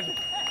 Zed.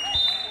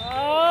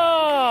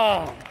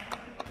 Oh.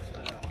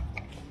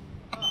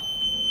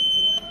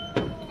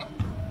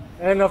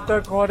 End of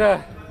third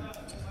quarter.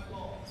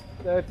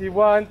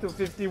 31 to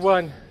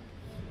 51.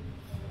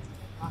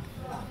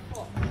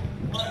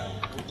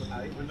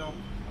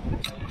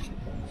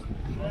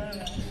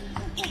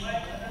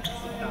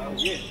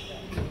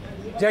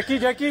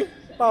 Jackie,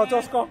 帮我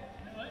做 score.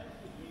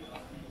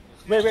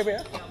 Wait.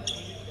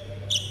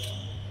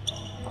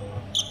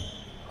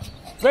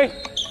 Wait.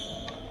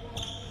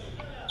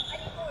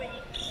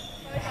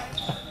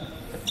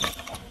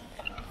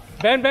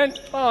 Ben,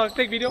 帮我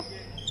take video.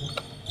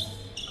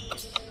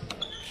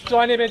 坐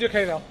在那边就可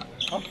以了。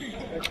好。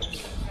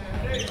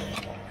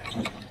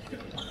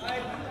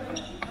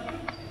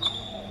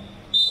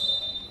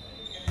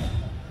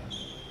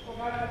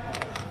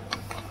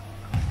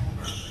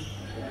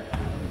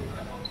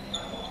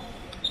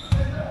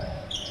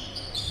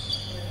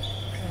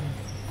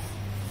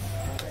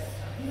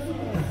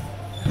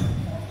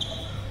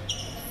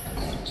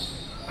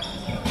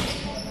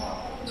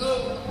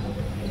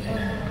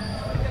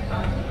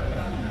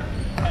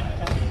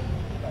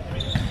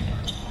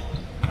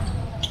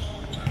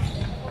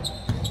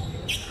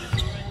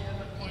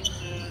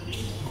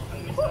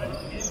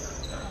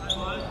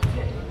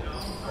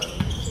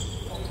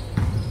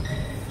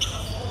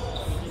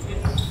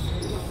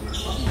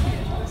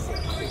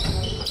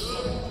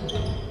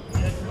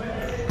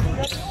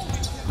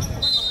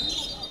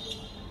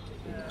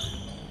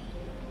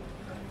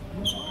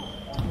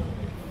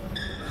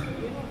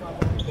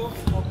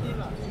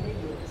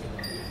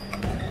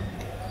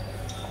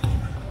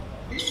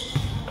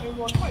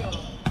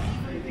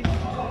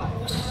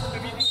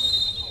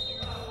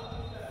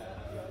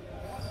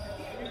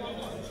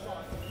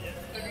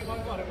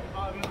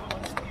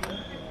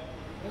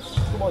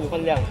帮你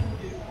换量，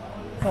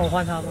帮我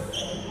换它吧。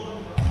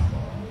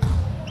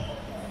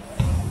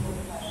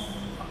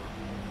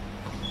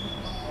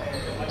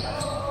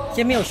今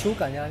天没有手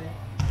感呀，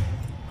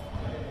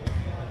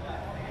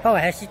那我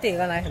还是对，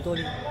刚才很多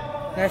力，应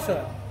该是。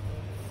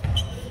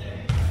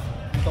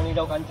懂你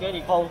的感觉，你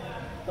空。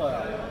对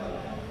啊。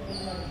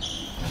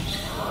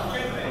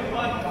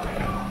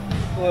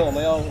因为我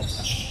们要，因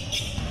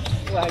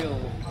为还有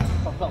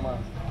早上嘛。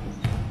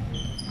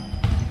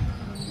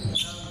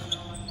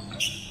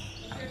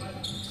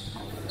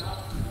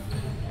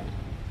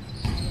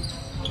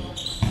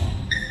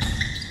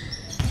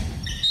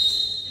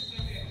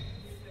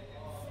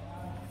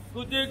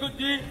 Good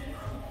day.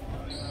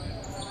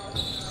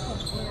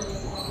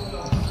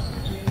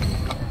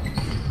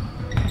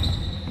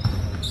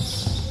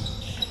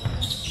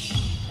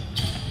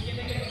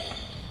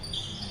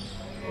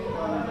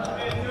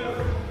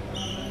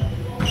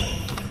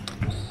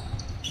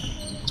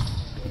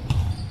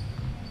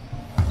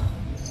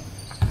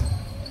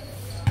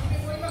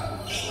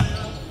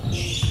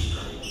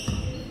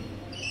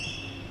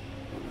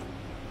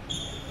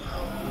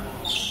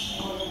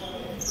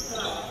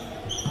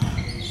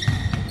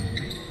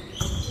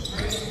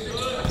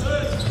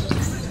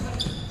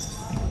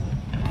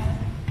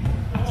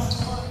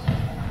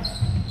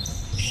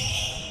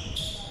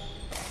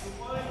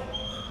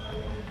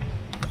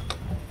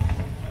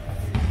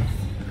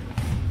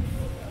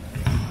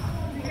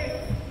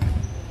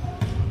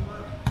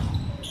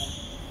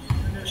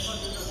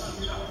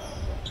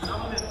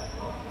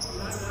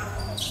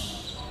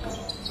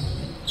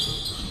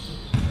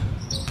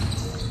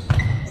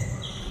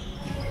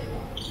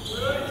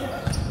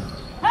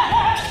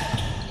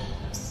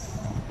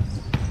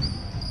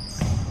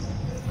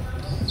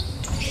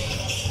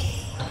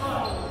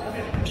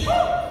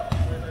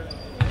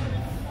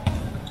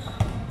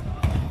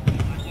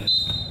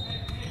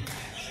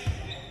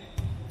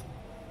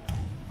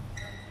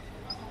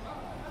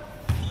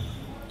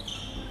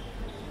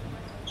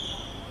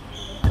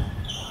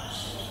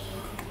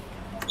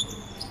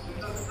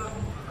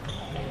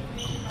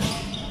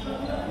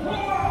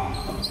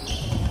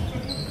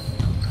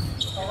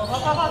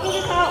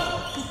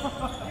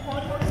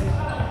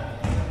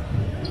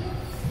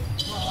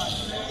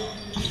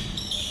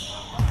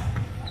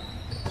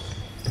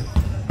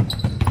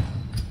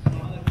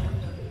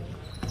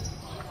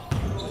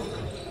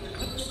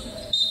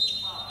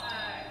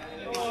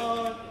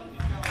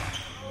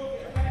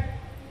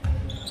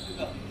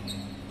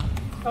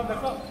 Stop the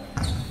clock.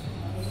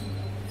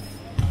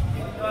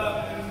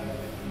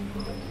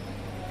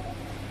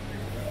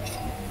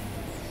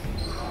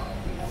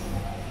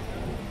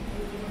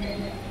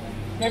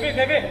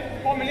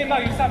 David, 4 minute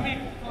mark, you submit.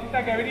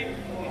 Later get ready.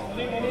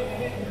 3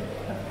 minutes.3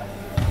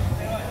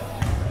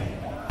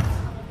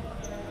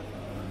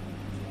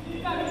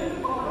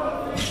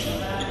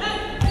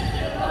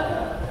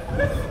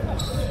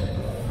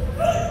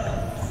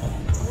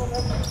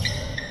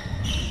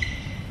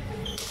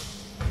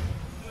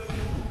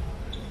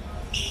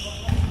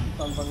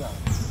分啊。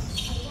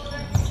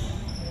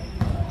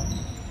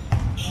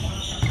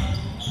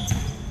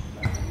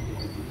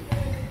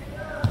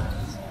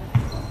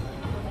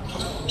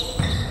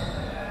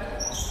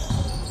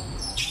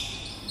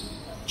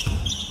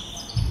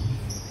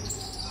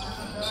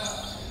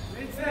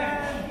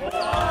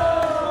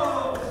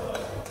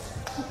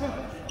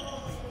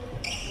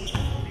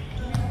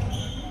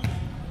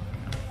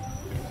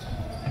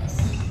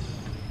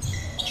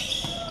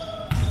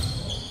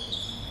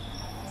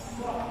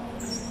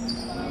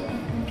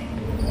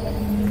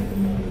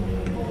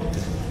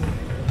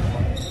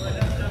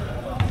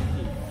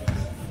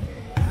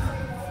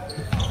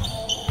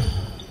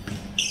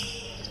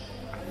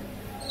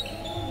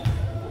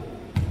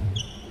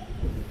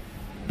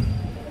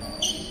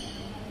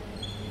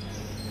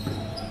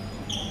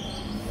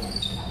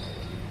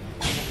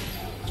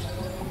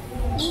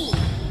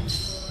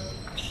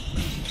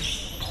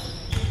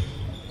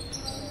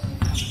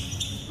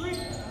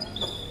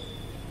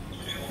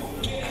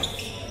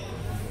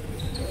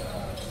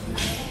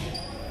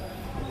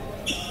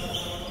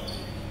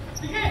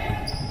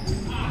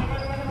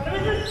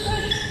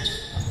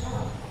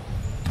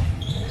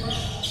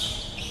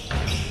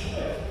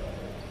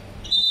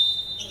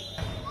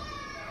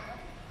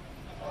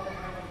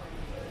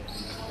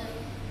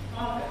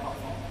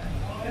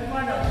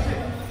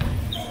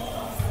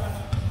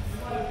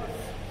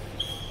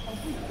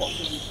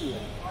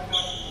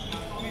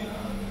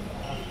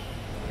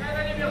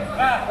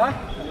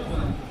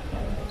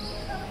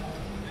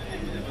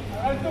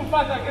I'm too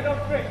fast, I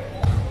cannot break.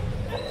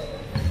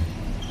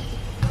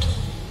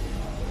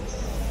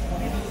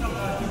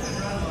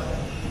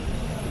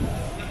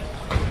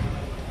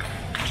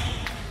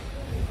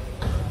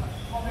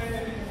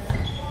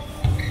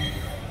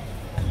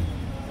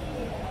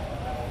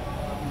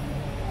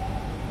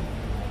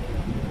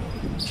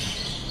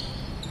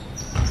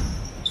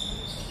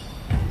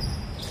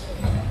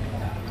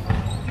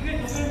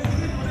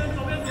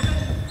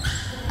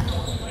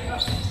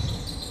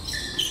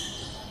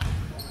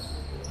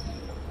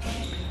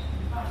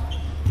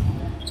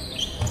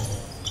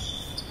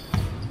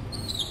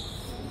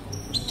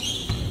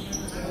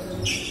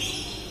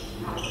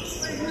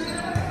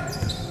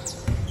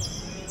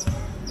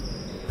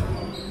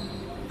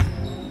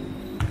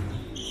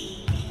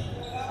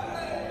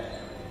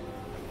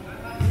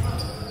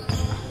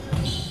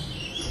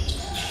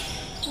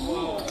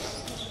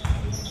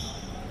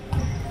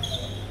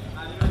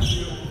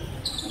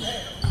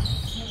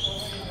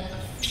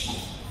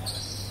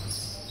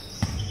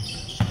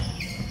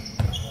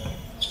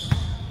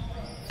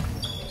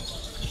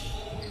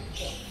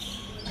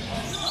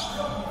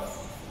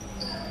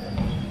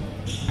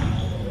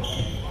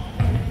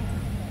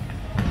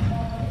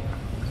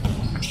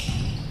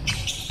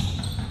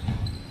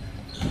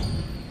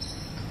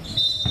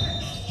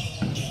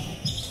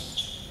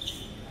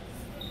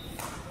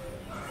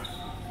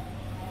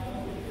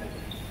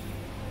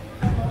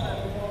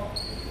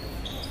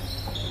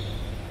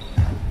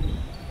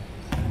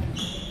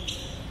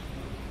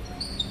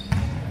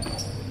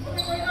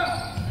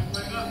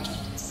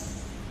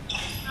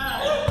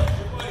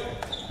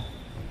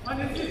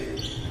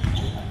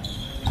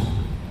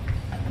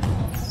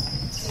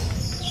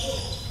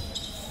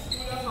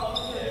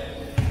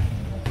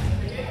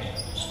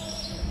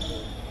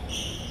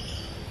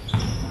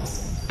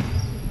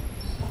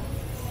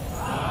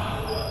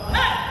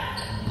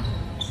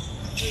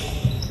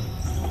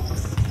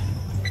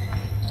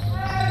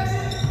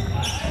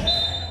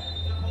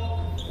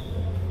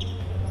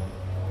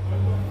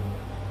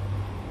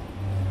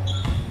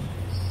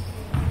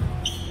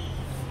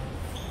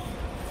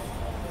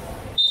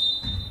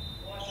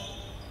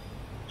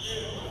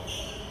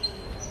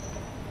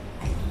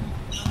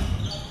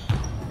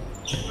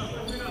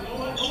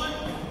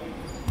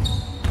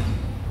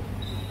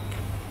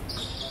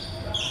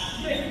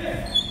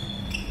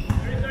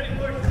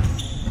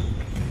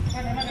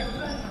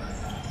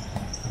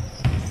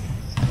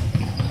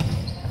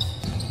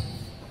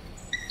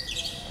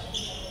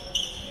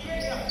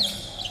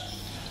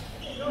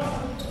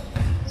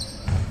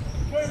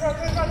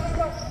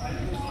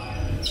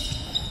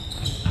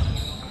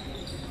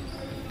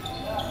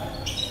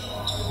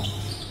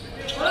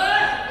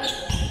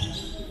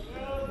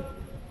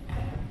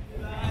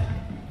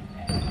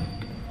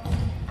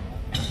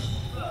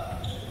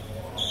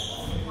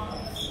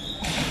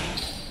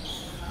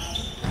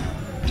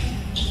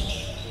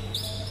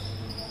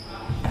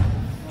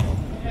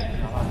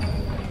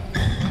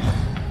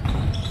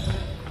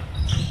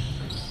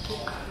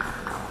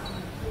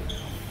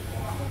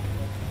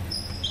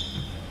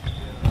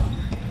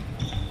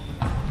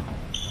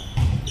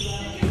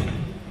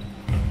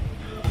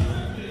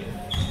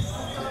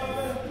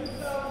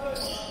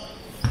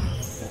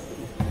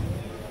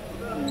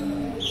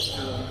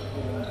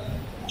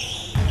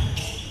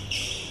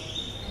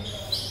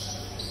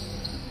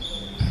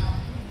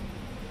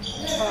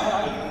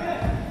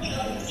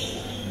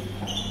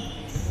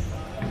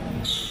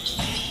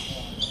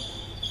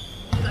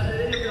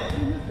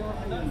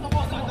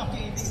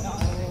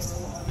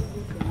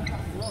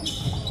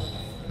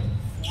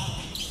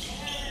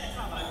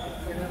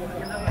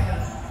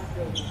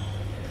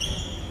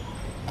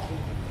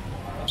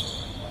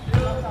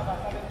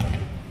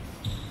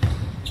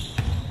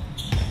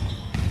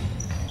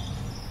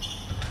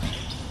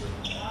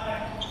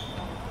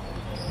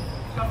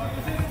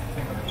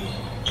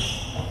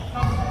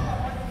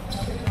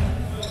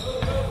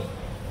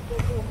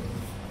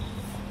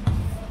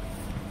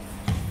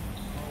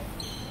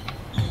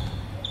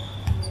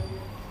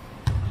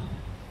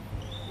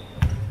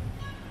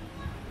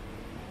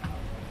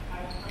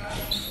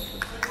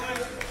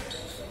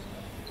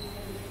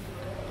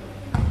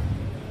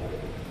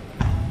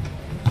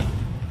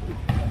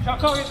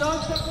 clock is on.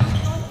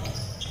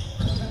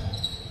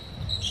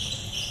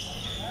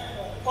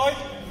 Point.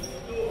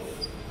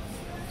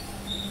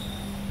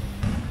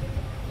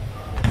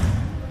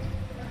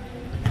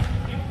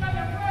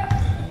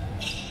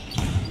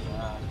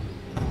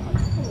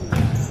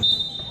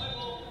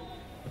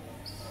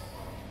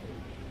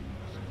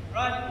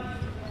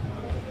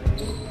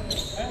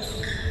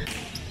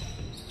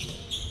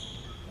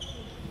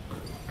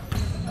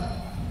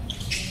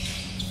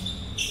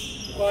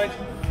 Point.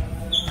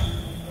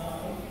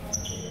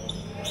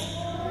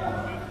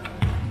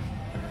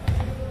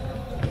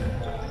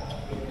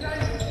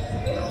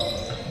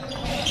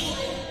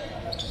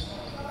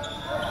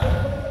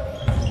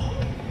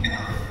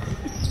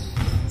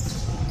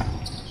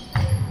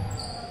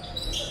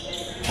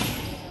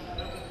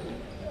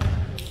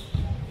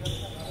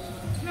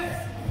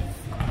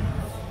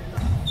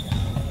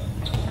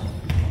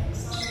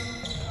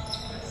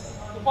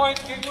 Point,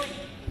 get good.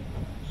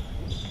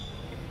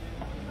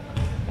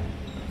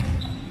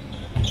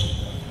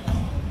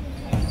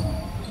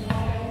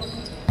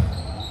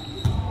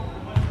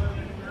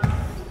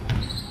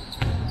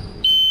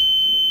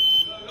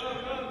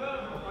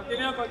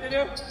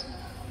 Continue.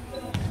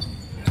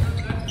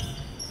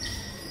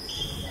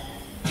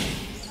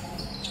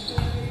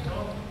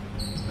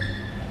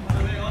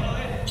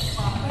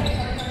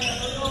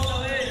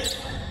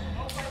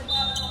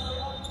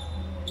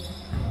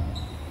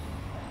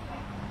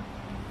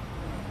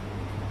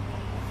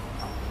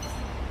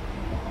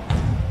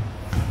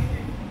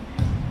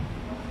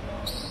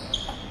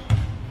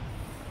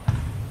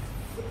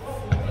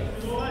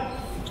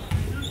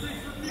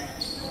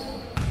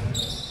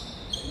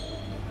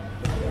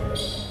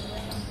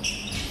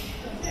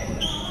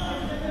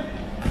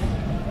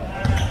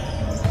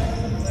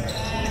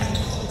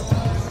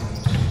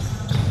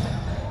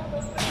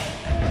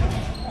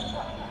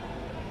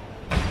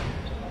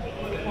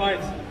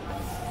 Point.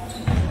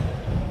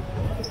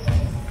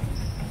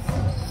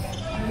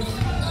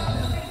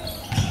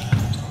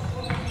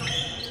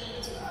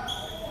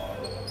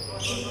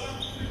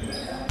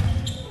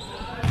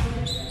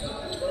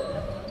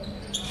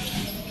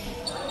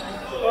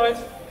 Point.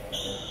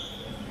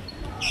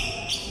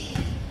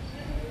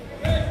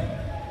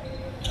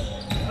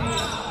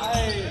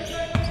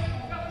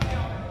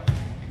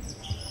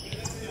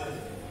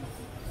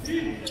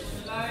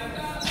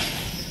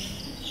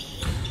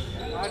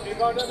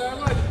 Rebounded very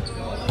much.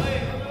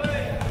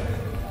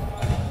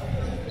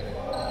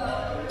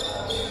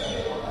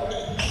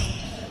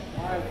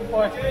 Alright, 2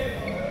 points.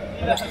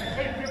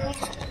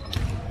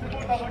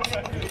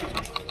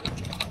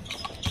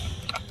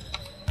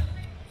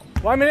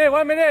 1 minute,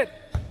 1 minute.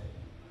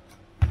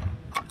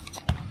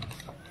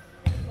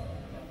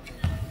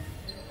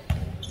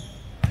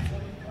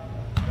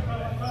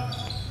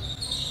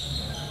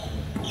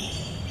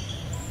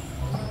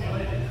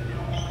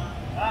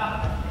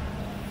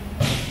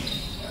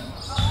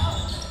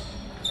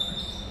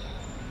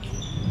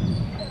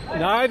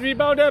 Nice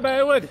rebound there by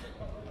Edward.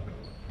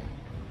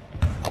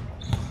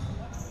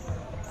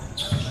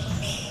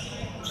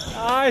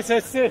 Nice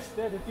assist.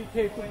 There's the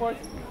TK, 2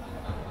 points.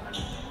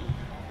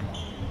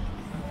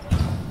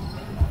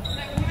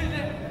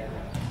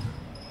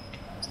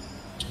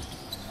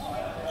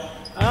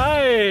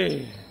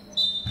 Aye.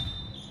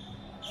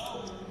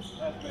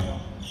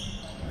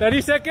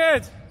 30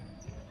 seconds.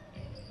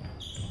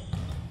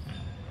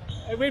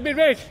 Hey, wait.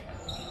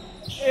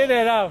 In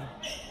and out.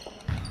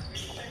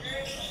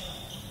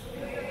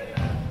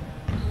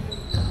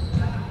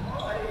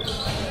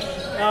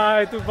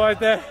 Aye, 2 points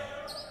there.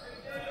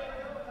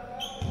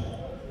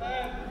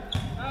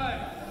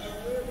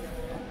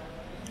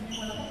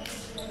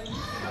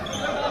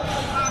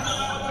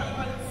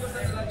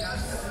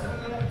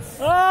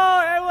 Oh,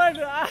 Edward!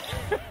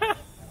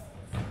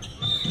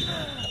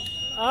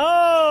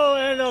 Oh,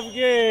 end of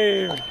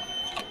game.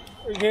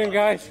 Again,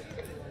 guys.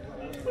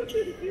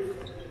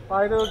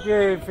 Final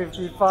game,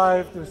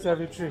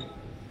 55-73.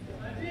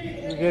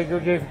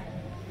 Good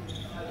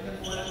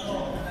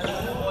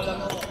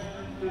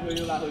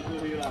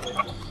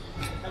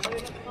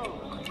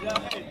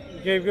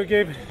game. Good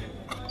game.